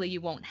 Most likely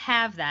you won't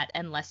have that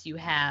unless you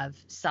have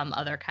some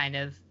other kind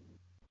of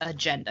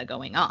agenda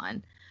going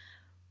on.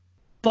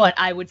 But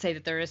I would say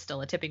that there is still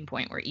a tipping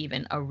point where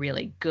even a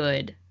really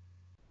good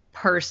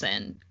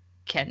person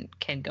can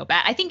go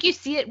bad. I think you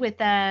see it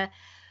with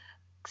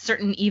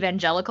certain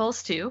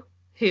evangelicals too,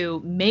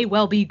 who may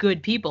well be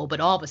good people, but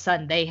all of a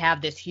sudden they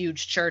have this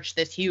huge church,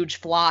 this huge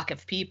flock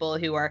of people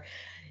who are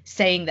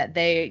saying that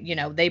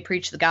they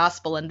preach the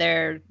gospel and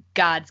they're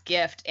God's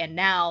gift. And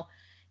now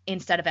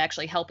instead of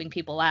actually helping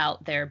people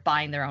out, they're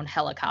buying their own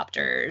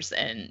helicopters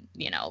and,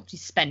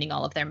 spending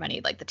all of their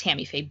money, like the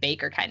Tammy Faye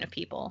Baker kind of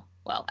people.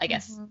 Well, I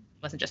guess it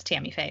wasn't just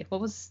Tammy Faye.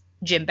 What was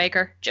Jim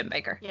Baker? Jim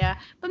Baker. Yeah.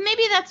 But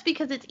maybe that's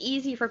because it's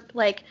easy for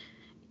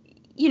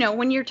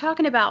when you're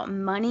talking about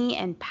money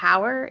and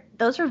power,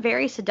 those are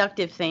very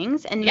seductive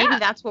things, and maybe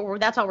that's all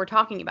we're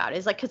talking about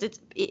is like, because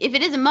if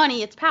it isn't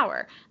money, it's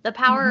power, the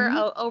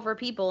power over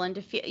people, and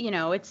to feel,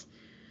 it's.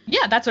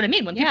 Yeah, that's what I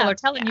mean. When people are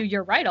telling you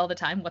you're right all the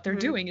time, what they're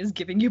doing is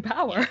giving you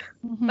power.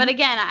 But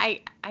again,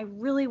 I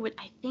really would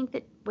think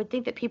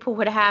that people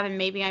would have, and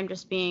maybe I'm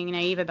just being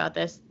naive about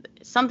this,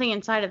 something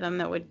inside of them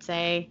that would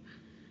say,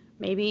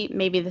 maybe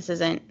this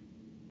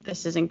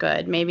isn't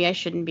good. Maybe I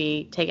shouldn't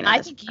be taking it.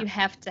 I think you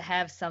have to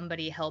have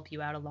somebody help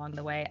you out along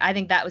the way. I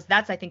think that's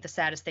the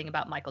saddest thing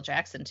about Michael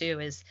Jackson too,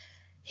 is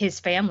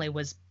his family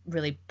was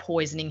really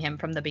poisoning him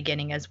from the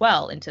beginning as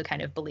well into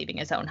kind of believing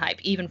his own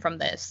hype. Even from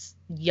this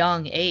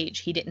young age,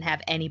 he didn't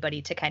have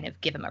anybody to kind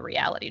of give him a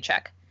reality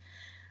check.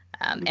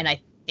 And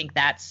I think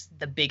that's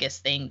the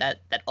biggest thing that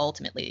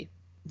ultimately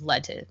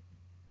led to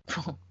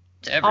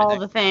everything. All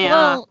the things.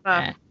 Well,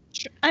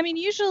 I mean,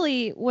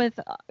 usually with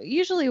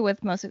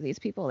most of these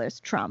people, there's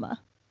trauma,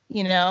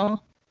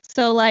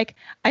 So like,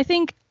 I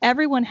think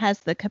everyone has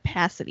the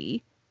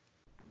capacity,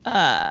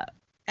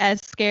 as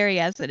scary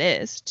as it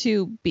is,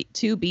 to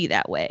be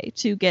that way,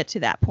 to get to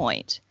that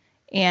point,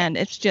 and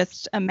it's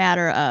just a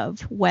matter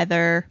of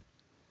whether,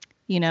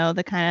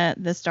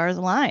 the stars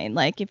align.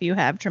 Like if you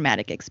have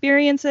traumatic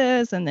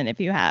experiences, and then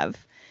if you have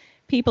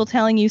people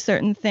telling you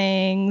certain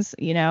things,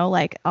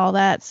 like all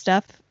that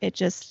stuff, it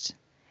just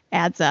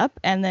adds up,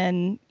 and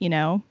then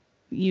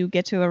you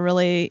get to a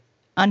really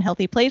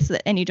unhealthy place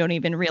and you don't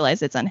even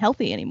realize it's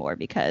unhealthy anymore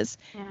because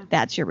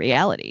that's your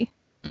reality.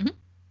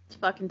 It's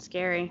fucking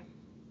scary.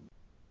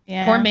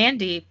 Yeah. Poor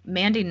Mandy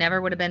never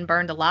would have been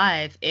burned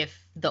alive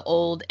if the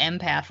old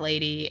empath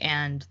lady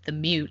and the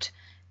mute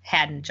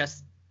hadn't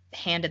just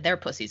handed their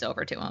pussies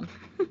over to him.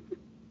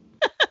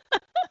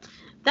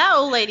 That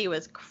old lady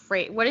was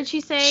great. What did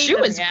she say? She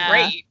was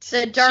great.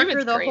 The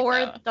darker the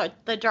whore,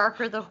 the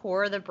darker the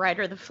whore, the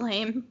brighter the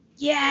flame.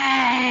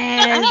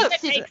 Yes.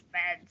 That makes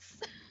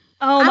sense.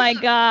 Oh my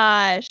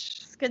gosh.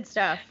 It's good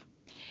stuff.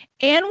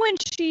 And when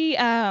she,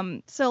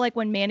 so like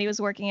when Mandy was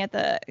working at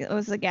it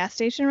was a gas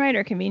station, right,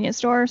 or convenience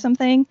store or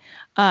something,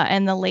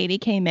 and the lady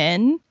came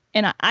in,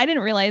 and I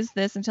didn't realize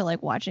this until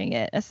like watching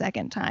it a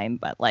second time,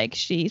 but like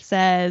she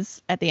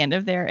says at the end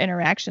of their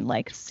interaction,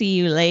 like, "See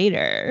you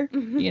later,"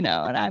 and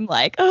I'm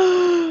like,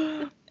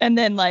 oh, and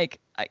then like,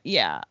 I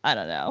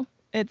don't know.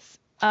 It's,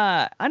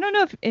 I don't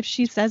know if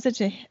she says it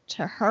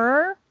to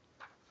her.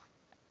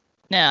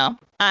 No,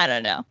 I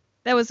don't know.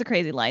 That was a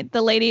crazy line.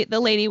 The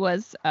lady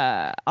was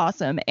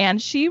awesome,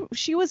 and she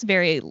was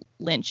very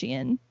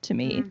Lynchian to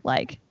me,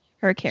 like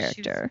her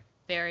character.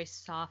 Very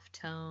soft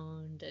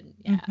toned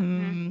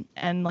and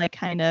and like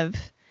kind of,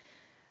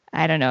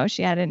 I don't know,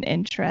 she had an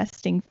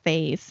interesting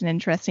face, an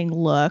interesting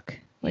look,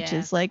 which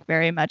is like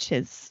very much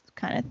his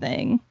kind of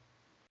thing.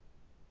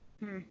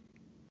 I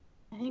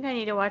think I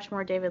need to watch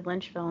more David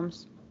Lynch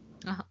films.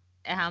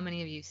 How many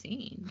have you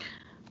seen?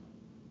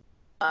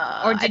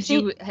 Or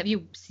have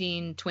you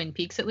seen Twin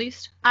Peaks at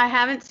least? I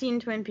haven't seen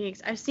Twin Peaks.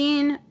 I've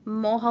seen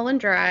Mulholland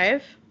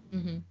Drive.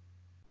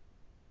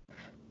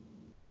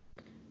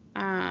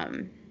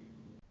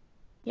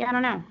 Yeah, I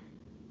don't know.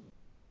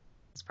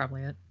 That's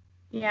probably it.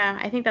 Yeah,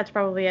 I think that's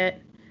probably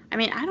it. I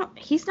mean,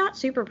 he's not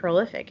super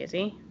prolific, is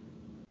he?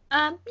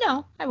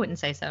 No, I wouldn't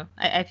say so.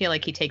 I feel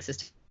like he takes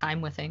his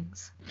time with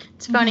things.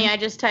 It's funny, I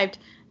just typed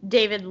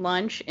David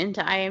Lunch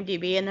into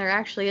IMDb, and there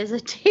actually is a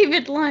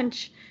David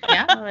Lunch.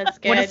 Yeah? Oh, that's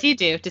good. What does he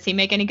do? Does he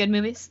make any good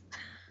movies?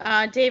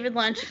 David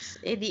Lunch,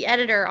 the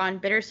editor on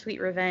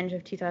Bittersweet Revenge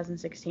of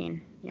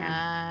 2016.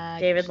 Yeah,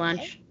 David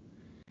Lunch.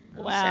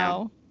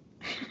 Wow.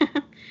 So.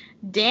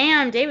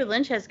 Damn, David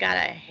Lynch has got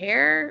a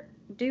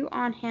hairdo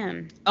on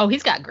him. Oh,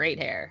 he's got great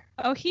hair.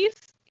 Oh, he's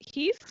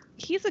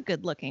a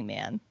good-looking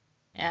man.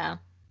 Yeah.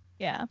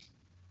 Yeah.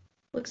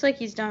 Looks like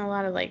he's done a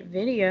lot of like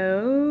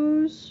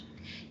videos.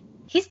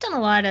 He's done a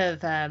lot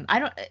of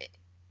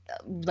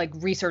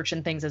research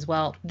and things as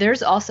well.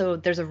 There's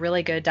a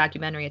really good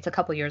documentary. It's a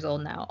couple years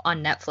old now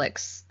on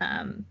Netflix.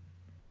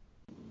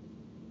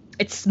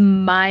 It's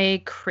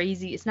not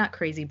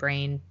Crazy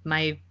Brain.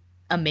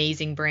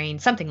 amazing brain,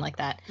 something like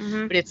that.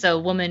 Mhm. But it's a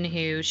woman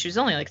she was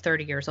only like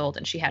 30 years old,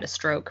 and she had a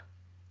stroke,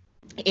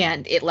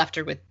 and it left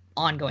her with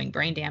ongoing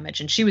brain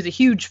damage. And she was a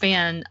huge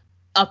fan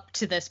up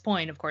to this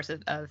point, of course,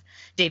 of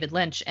David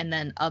Lynch. And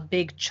then a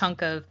big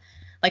chunk of,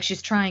 like,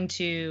 she's trying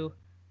to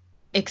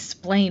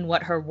explain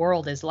what her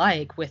world is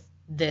like with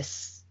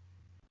this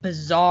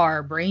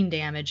bizarre brain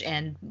damage.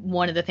 And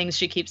one of the things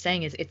she keeps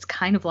saying is it's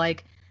kind of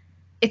like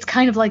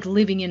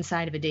living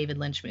inside of a David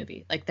Lynch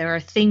movie. Like, there are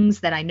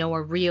things that I know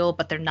are real,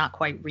 but they're not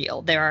quite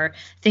real. There are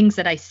things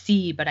that I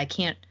see, but I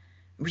can't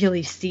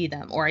really see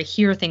them, or I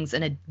hear things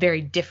in a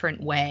very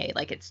different way.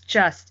 Like,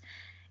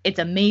 it's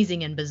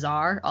amazing and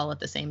bizarre all at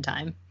the same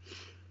time.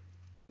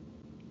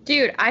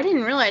 Dude, I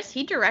didn't realize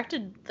he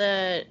directed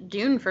the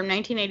Dune from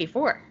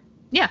 1984.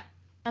 Yeah.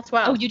 That's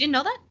wild. Oh, you didn't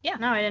know that? Yeah.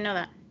 No, I didn't know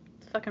that.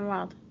 It's fucking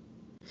wild.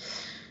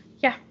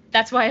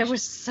 That's why it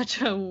was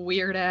such a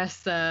weird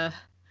ass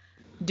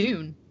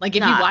Dune. Like, if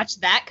Nah. you watch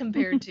that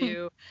compared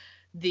to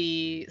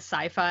the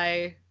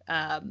Sci-Fi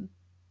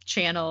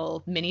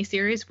Channel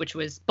miniseries, which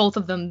was both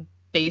of them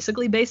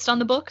basically based on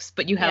the books,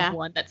 but you have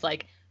one that's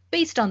like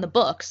based on the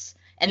books,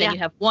 and then you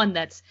have one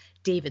that's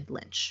David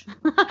Lynch.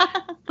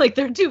 Like,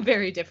 they're two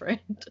very different.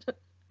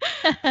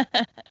 All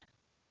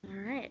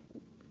right.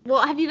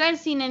 Well, have you guys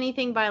seen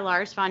anything by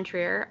Lars von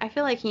Trier? I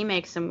feel like he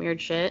makes some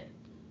weird shit.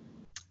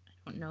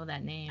 I don't know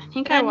that name. I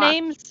think That I watched.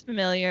 name's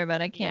familiar,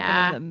 but I can't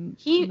Yeah. remember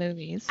He- the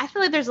movies. I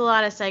feel like there's a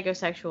lot of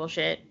psychosexual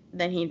shit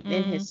that in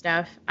his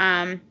stuff.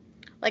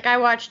 Like, I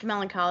watched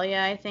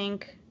Melancholia, I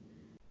think.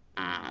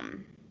 I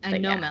but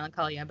know yeah.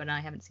 Melancholia, but I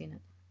haven't seen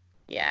it.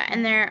 Yeah,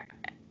 and there,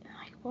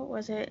 like, what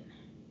was it?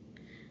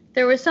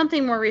 There was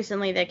something more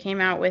recently that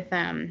came out with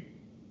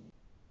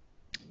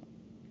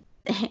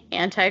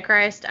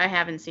Antichrist. I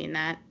haven't seen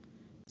that.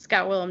 It's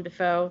got Willem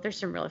Dafoe. There's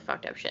some really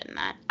fucked up shit in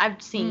that.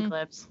 I've seen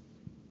clips,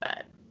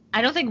 but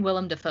I don't think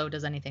Willem Dafoe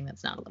does anything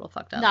that's not a little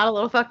fucked up. not a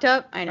little fucked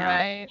up. I know.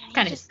 Right. He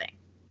Kind of his just thing.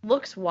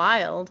 looks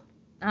wild.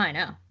 Oh, I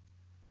know.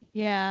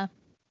 Yeah.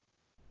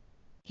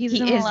 He's He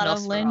in a is lot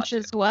of Lynch Nosferatu.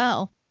 as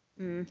well.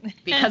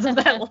 Because of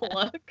that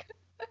look.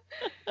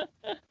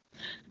 All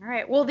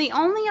right. Well, the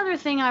only other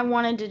thing I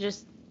wanted to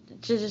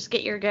just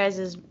get your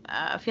guys'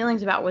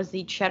 feelings about was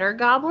the Cheddar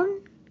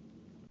Goblin.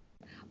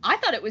 I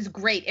thought it was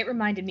great. It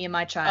reminded me of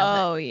my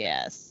childhood. Oh,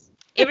 yes.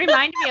 It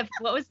reminded me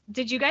of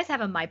did you guys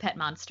have a My Pet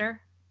Monster?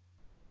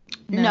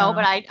 No,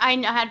 but I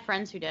had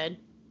friends who did.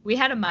 We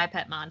had a My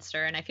Pet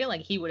Monster, and I feel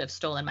like he would have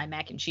stolen my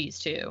mac and cheese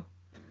too.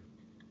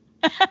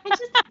 It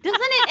just,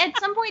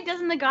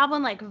 doesn't the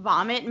goblin like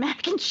vomit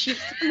mac and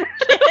cheese on the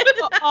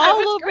kid? All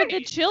was over the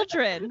great.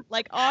 children,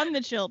 like on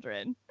the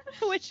children.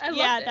 Which, I loved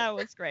yeah, it. that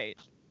was great.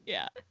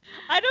 Yeah.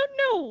 I don't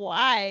know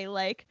why.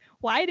 Like,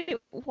 why do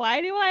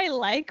I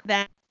like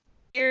that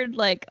weird,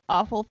 like,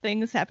 awful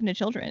things happen to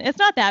children? It's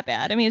not that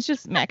bad. I mean, it's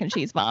just mac and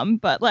cheese bomb,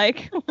 but,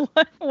 like,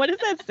 what does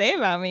that say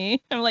about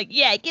me? I'm like,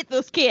 yeah, get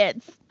those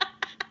kids.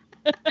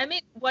 I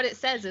mean, what it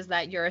says is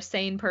that you're a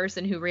sane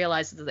person who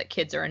realizes that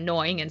kids are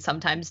annoying and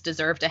sometimes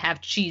deserve to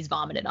have cheese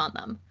vomited on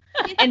them.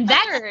 And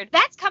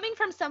that's coming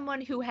from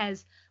someone who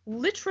has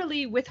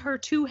literally with her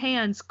two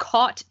hands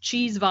caught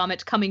cheese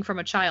vomit coming from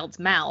a child's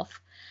mouth.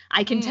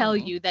 I can tell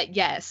you that,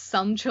 yes,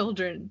 some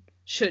children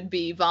should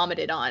be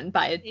vomited on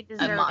by They a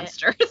deserve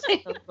monster.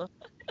 it.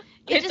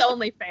 It's just-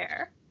 only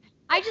fair.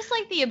 I just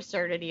like the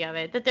absurdity of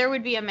it, that there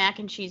would be a mac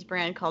and cheese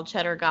brand called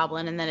Cheddar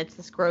Goblin, and then it's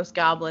this gross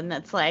goblin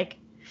that's like,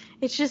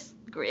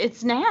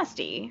 it's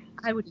nasty.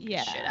 I would eat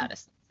Yeah. the shit out of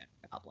some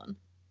goblin.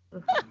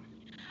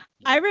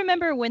 I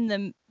remember when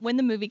the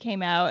movie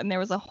came out and there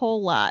was a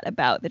whole lot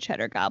about the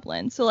Cheddar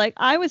Goblin. So, like,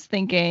 I was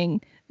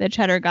thinking the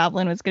Cheddar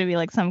Goblin was going to be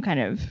like some kind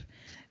of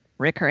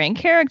recurring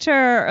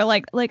character, or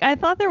like I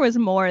thought there was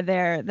more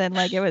there than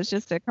like it was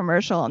just a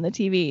commercial on the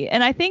TV.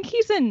 And I think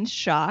he's in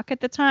shock at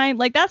the time.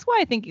 Like, that's why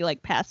I think he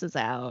like passes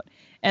out.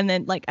 And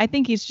then, like, I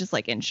think he's just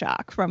like in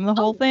shock from the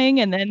whole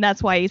thing, and then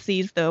that's why he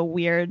sees the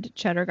weird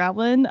Cheddar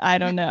Goblin. I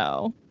don't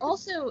know.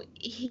 Also,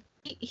 he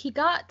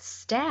got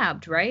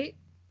stabbed, right?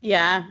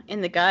 Yeah,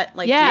 in the gut.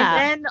 Like,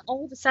 Yeah. And then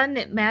all of a sudden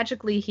it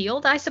magically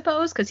healed, I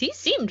suppose, because he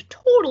seemed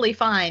totally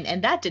fine,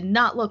 and that did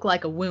not look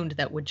like a wound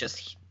that would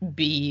just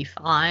be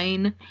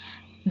fine.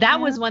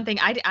 That was one thing.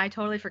 I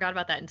totally forgot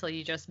about that until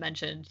you just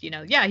mentioned,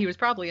 he was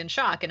probably in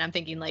shock, and I'm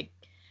thinking, like,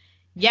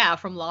 yeah,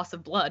 from loss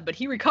of blood, but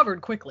he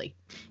recovered quickly.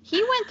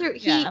 He went through,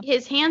 Yeah.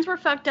 his hands were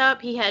fucked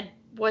up. He had,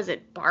 was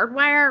it barbed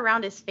wire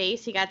around his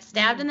face? He got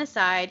stabbed in the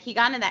side. He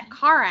got into that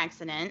car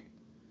accident.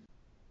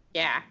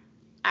 Yeah.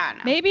 I don't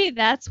know. Maybe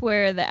that's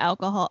where the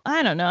alcohol.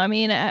 I don't know. I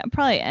mean,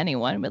 probably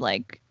anyone would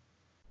like.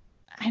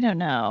 I don't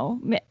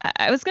know.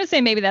 I was gonna say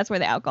maybe that's where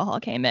the alcohol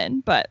came in,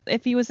 but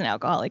if he was an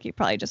alcoholic, he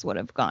probably just would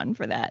have gone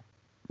for that,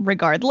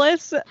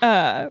 regardless.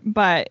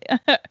 But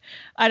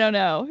I don't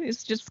know.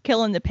 He's just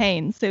killing the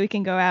pain, so he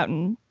can go out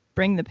and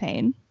bring the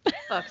pain.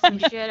 Fuck some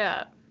shit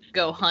up.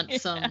 Go hunt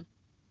some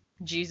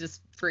Jesus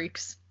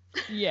freaks.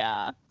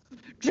 Yeah.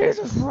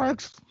 Jesus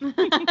Rex.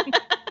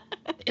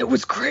 It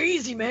was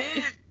crazy, man.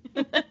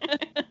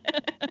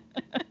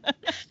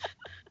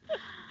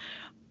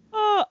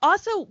 Oh,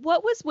 also,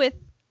 what was with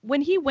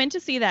when he went to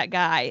see that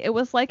guy, it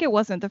was like it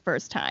wasn't the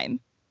first time.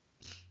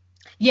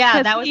 Yeah,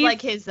 'Cause that was he's-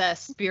 like his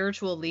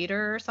spiritual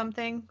leader or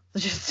something.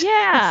 Just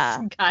Yeah.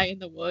 some guy in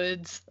the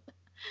woods.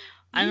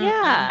 I don't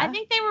Yeah. I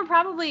think they were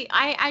probably.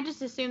 I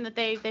just assumed that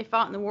they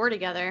fought in the war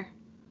together.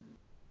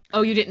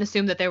 Oh, you didn't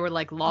assume that they were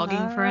like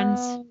logging friends?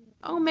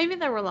 Oh, maybe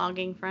they were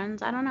logging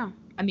friends. I don't know.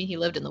 I mean, he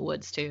lived in the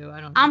woods too. I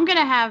don't know. I'm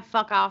gonna have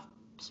fuck off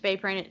spray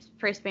painted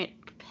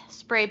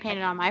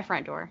on my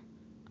front door.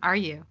 Are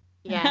you?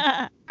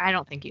 Yeah, I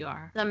don't think you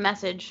are. the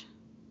message.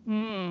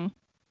 Hmm.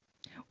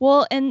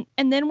 Well, and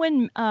then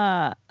when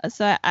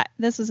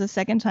this was the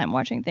second time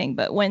watching thing,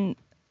 but when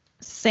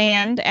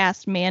Sand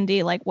asked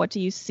Mandy like, "What do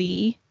you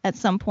see?" at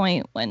some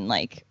point when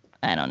like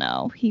I don't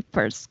know, he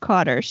first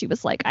caught her, she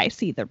was like, "I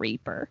see the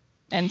Reaper,"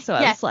 and so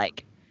I Yes. was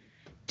like,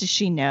 "Does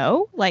she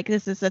know? Like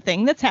this is a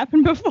thing that's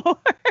happened before?"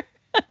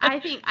 I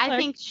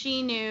think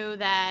she knew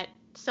that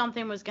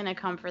something was gonna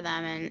come for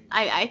them, and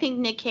I think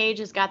Nick Cage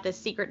has got this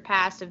secret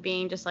past of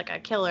being just like a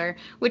killer,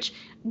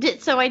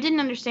 so I didn't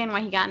understand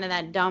why he got into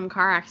that dumb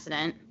car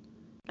accident.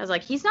 I was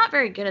like, he's not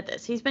very good at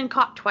this. He's been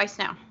caught twice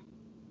now.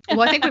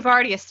 Well, I think we've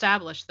already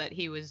established that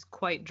he was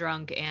quite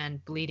drunk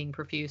and bleeding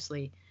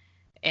profusely,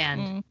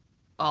 and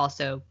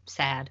also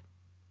sad.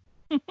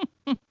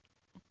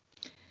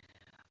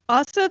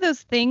 Also,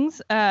 those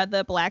things,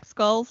 the black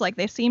skulls, like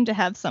they seem to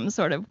have some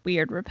sort of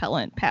weird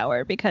repellent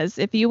power because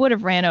if you would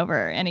have ran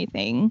over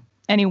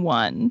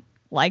anyone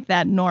like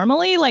that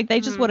normally, like they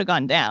just Mhm. would have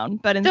gone down.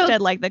 But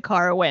instead, like the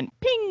car went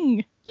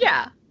ping.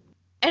 Yeah.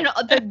 And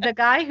the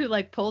guy who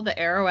like pulled the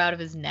arrow out of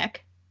his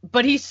neck,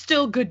 but he's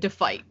still good to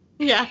fight.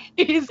 Yeah.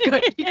 He's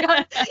good. He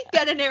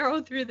got an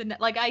arrow through the neck.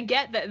 Like I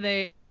get that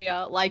they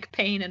like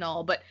pain and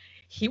all, but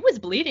he was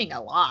bleeding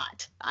a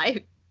lot.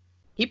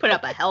 He put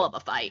up a hell of a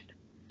fight.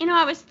 You know,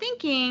 I was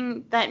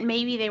thinking that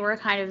maybe they were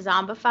kind of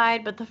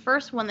zombified, but the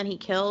first one that he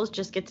kills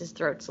just gets his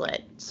throat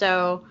slit.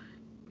 So,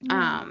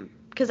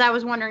 because I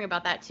was wondering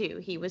about that too.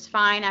 He was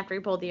fine after he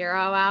pulled the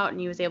arrow out, and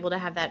he was able to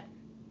have that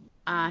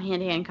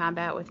hand-to-hand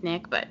combat with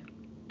Nick. But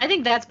I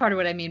think that's part of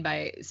what I mean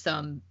by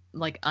some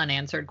like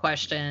unanswered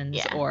questions,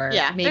 or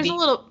maybe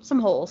there's some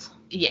holes.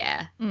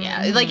 Yeah.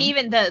 Mhm. Like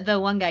even the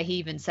one guy, he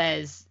even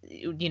says,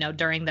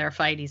 during their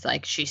fight, he's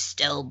like, "She's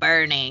still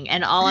burning,"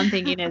 and all I'm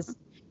thinking is,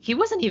 he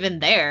wasn't even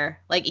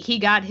there. Like he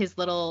got his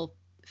little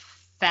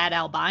fat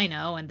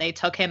albino, and they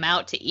took him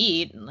out to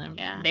eat. And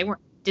Yeah.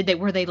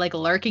 Were they like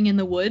lurking in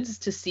the woods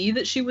to see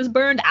that she was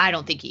burned? I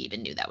don't think he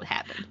even knew that would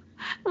happen.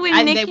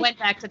 They went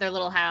back to their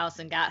little house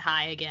and got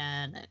high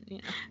again.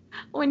 And,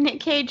 When Nick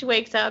Cage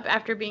wakes up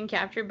after being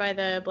captured by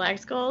the Black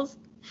Skulls,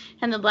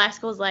 and the Black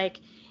Skull's like,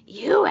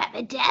 "You have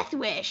a death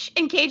wish,"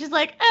 and Cage is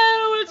like, "I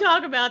don't want to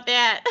talk about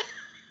that."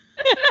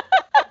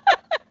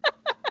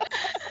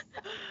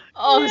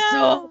 Oh, Yeah.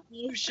 so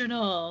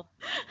emotional.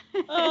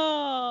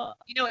 Oh,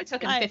 It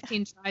took him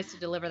 15 tries to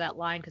deliver that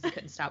line because he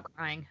couldn't stop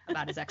crying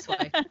about his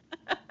ex-wife.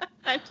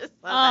 I just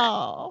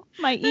love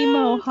my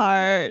emo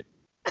heart.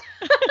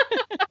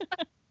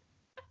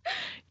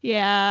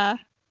 Yeah.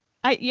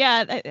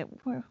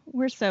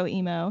 We're so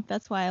emo.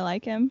 That's why I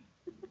like him.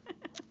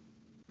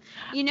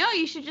 that.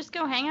 You should just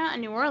go hang out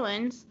in New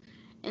Orleans,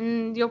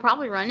 and you'll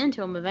probably run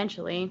into him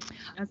eventually.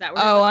 Is that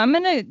where Oh, I'm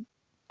gonna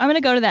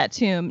go to that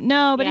tomb.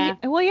 No, but Yeah.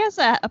 he has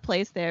a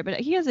place there, but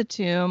he has a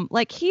tomb.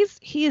 Like he is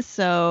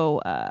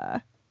so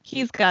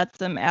he's got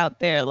some out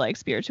there like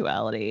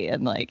spirituality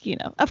and like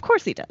of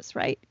course he does,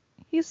 right?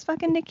 He's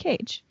fucking Nick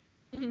Cage.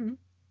 Mhm.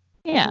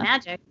 Yeah,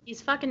 Magic. He's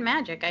fucking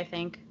magic, I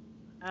think.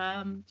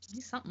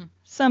 He's something.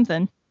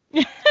 something.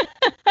 A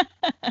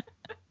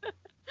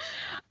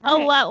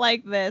Okay. lot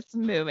like this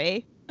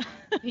movie.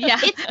 Yeah.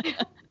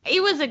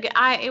 It was It's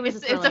a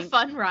thrilling.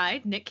 fun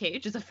ride. Nick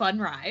Cage is a fun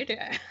ride.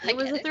 It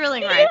was a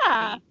thrilling ride.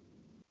 Yeah.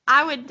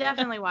 I would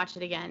definitely watch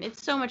it again.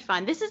 It's so much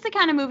fun. This is the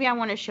kind of movie I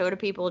want to show to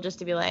people just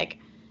to be like,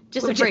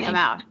 just What'd to you freak them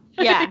think? out.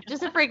 Yeah,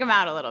 just to freak them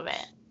out a little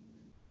bit.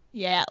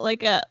 Yeah,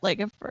 like a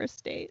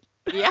first date.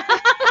 Yeah.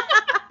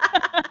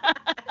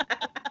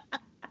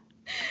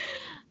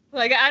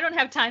 Like, I don't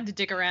have time to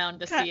dig around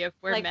to see if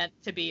we're Like- meant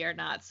to be or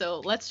not.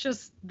 So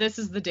this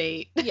is the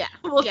date. Yeah.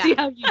 We'll Yeah. see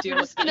how you do.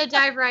 We're just gonna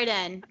dive right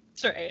in,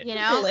 That's right. And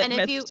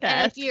if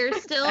Litmus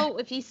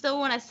you still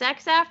want to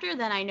sex after,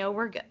 then I know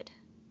we're good.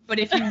 But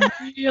if you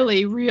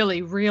really,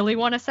 really, really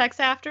want to sex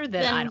after,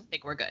 then I Then- don't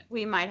think we're good.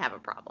 We might have a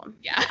problem.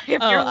 Yeah.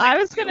 If Oh, you're like, I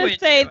was too gonna into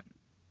say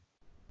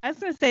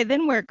it.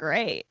 then we're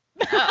great.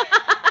 All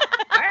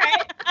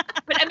right.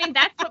 But I mean,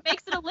 that's what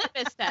makes it a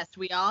litmus test.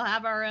 We all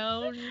have our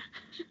own,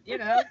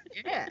 yeah.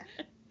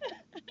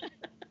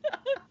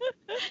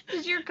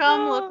 Does your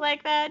cum look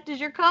like that? Does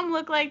your cum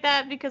look like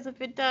that? Because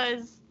if it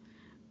does,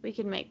 we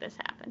can make this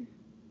happen.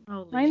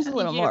 Mine's a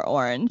little you- more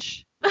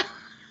orange.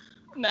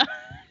 No.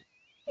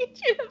 Need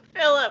you to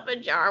fill up a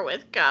jar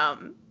with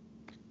cum.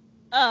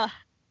 I've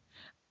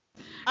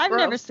Gross.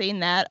 never seen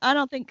that. I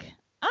don't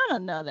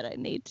know that I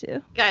need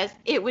to. Guys,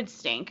 it would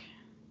stink.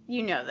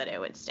 You know that it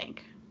would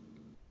stink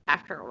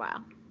after a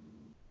while.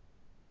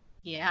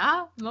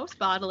 Yeah, most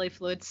bodily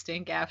fluids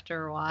stink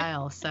after a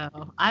while, so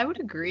I would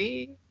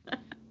agree.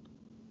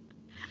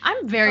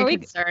 I'm very Are we-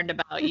 concerned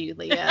about you,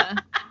 Leah.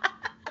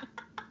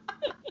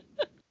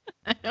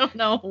 I don't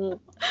know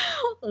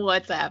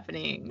what's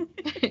happening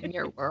in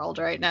your world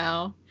right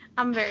now.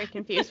 I'm a very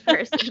confused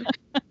person.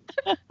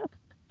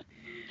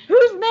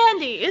 Who's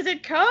Mandy? Is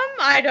it cum?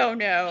 I don't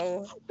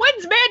know.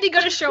 When's Mandy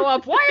gonna show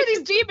up? Why are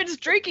these demons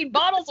drinking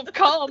bottles of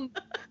cum?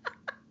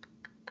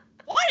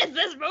 What is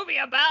this movie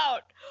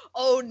about?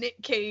 Oh,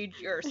 Nick Cage,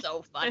 you're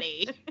so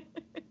funny.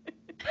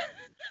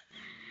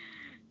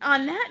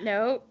 On that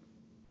note,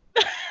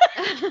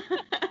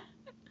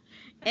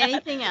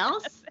 anything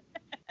else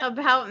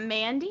about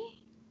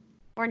Mandy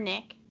or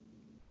Nick?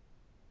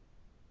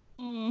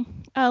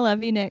 I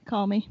love you, Nick.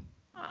 Call me.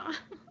 Aw.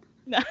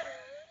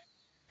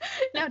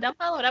 No, don't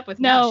follow it up with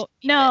No,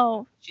 She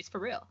no. She's for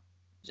real.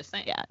 Just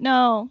saying. Yeah,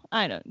 no.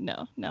 I don't.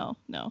 No. No,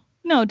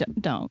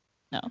 don't.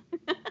 No.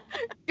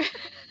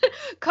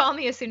 Call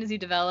me as soon as you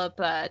develop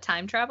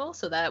time travel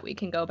so that we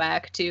can go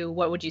back to,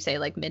 what would you say,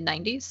 like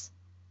mid-90s?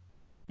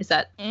 Is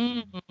that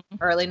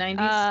early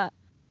 90s?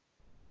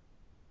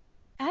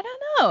 I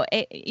don't know.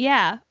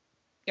 Yeah.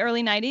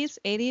 Early 90s,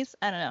 80s.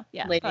 I don't know.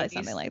 Yeah, Late probably 80s.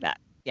 something like that.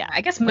 Yeah.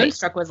 I guess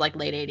Moonstruck was like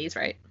late 80s,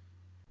 right?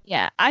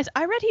 Yeah. I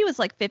read he was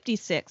like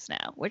 56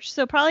 now,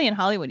 so probably in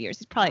Hollywood years,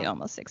 he's probably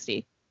almost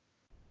 60.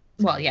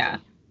 Well, yeah.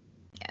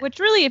 Which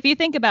really, if you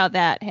think about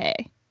that,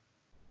 hey,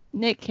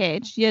 Nick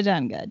Cage, you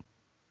done good.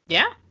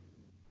 Yeah.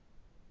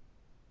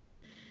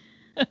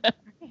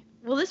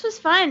 Well, this was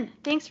fun.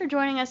 Thanks for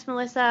joining us,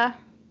 Melissa.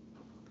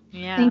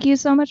 Yeah. Thank you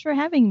so much for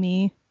having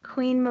me.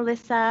 Queen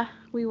Melissa,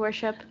 we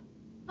worship.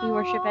 We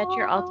worship at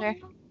your altar.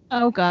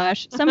 Oh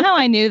gosh, somehow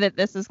I knew that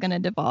this was going to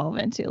devolve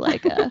into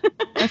like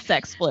a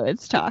sex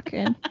fluids talk,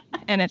 and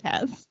it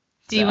has.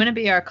 Do you want to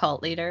be our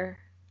cult leader?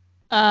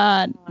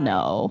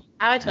 No.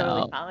 I would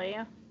totally No. follow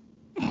you.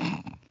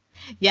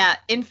 Yeah.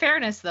 In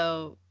fairness,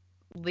 though,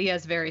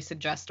 Leah's very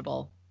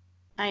suggestible.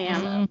 I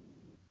am. Mm.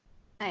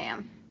 I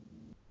am.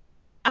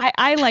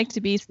 I like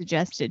to be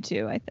suggested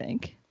to, I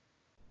think.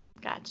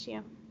 Got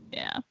you.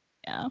 Yeah.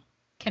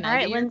 Can All I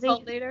right, be your Lindsay.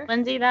 cult leader?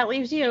 Lindsay, that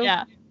leaves you.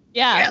 Yeah.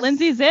 Yes.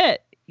 Lindsay's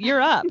it.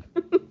 You're up.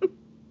 I shall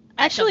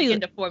Actually,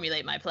 begin to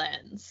formulate my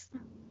plans.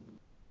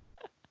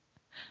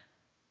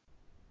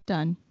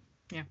 done.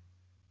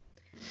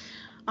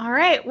 All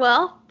right.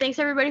 Well, thanks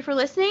everybody for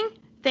listening.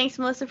 Thanks,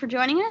 Melissa, for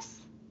joining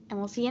us. And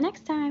we'll see you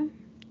next time.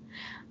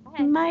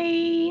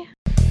 Bye.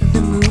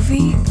 The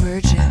Movie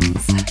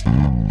Virgins.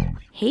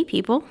 Hey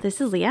people, this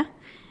is Leah.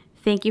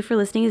 Thank you for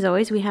listening as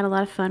always. We had a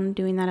lot of fun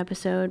doing that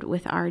episode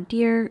with our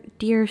dear,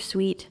 dear,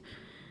 sweet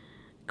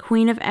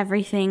queen of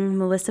everything,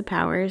 Melissa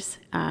Powers.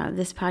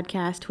 This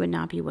podcast would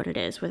not be what it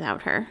is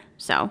without her.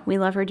 So we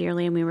love her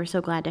dearly and we were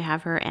so glad to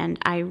have her. And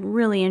I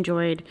really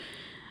enjoyed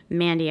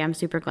Mandy. I'm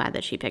super glad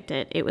that she picked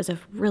it. It was a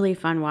really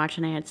fun watch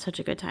and I had such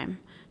a good time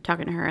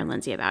talking to her and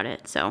Lindsay about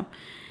it. So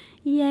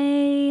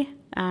yay.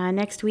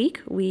 Next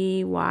week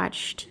we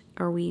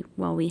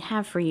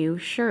have for you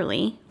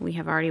Shirley. We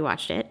have already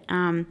watched it.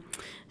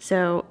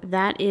 So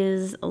that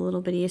is a little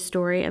bitty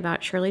story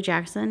about Shirley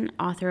Jackson,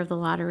 author of The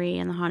Lottery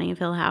and The Haunting of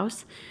Hill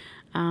House.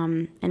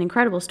 An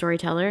incredible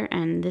storyteller,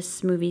 and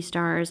this movie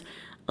stars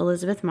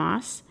Elizabeth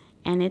Moss,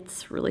 and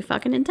it's really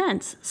fucking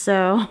intense.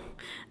 So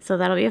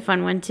that'll be a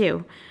fun one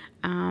too.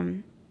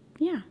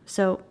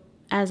 So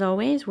as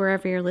always,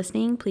 wherever you're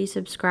listening, please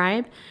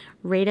subscribe,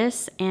 rate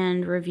us,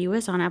 and review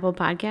us on Apple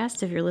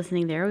Podcasts. If you're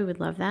listening there, we would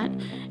love that.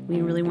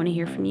 We really want to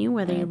hear from you,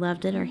 whether you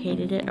loved it or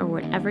hated it or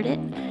whatever it.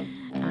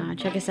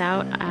 Check us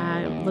out.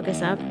 Look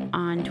us up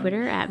on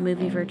Twitter at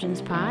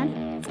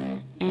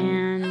MovieVirginsPod.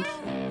 And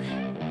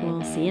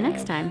we'll see you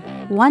next time.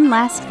 One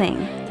last thing.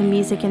 The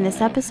music in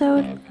this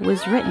episode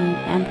was written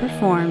and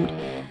performed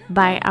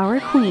by our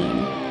queen,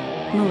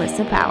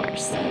 Melissa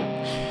Powers.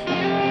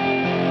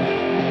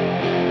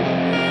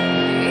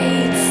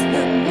 It's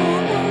the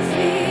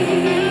movie.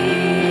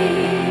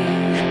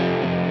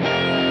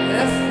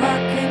 The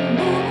fucking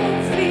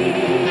movie.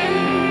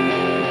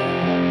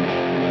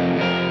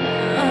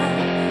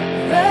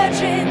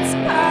 Virgin's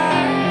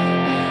Pod.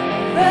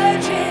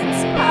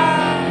 Virgin's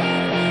Pod.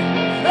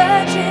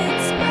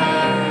 Virgin's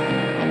Pod.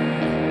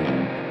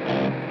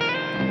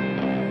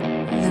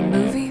 The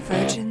Movie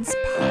Virgins.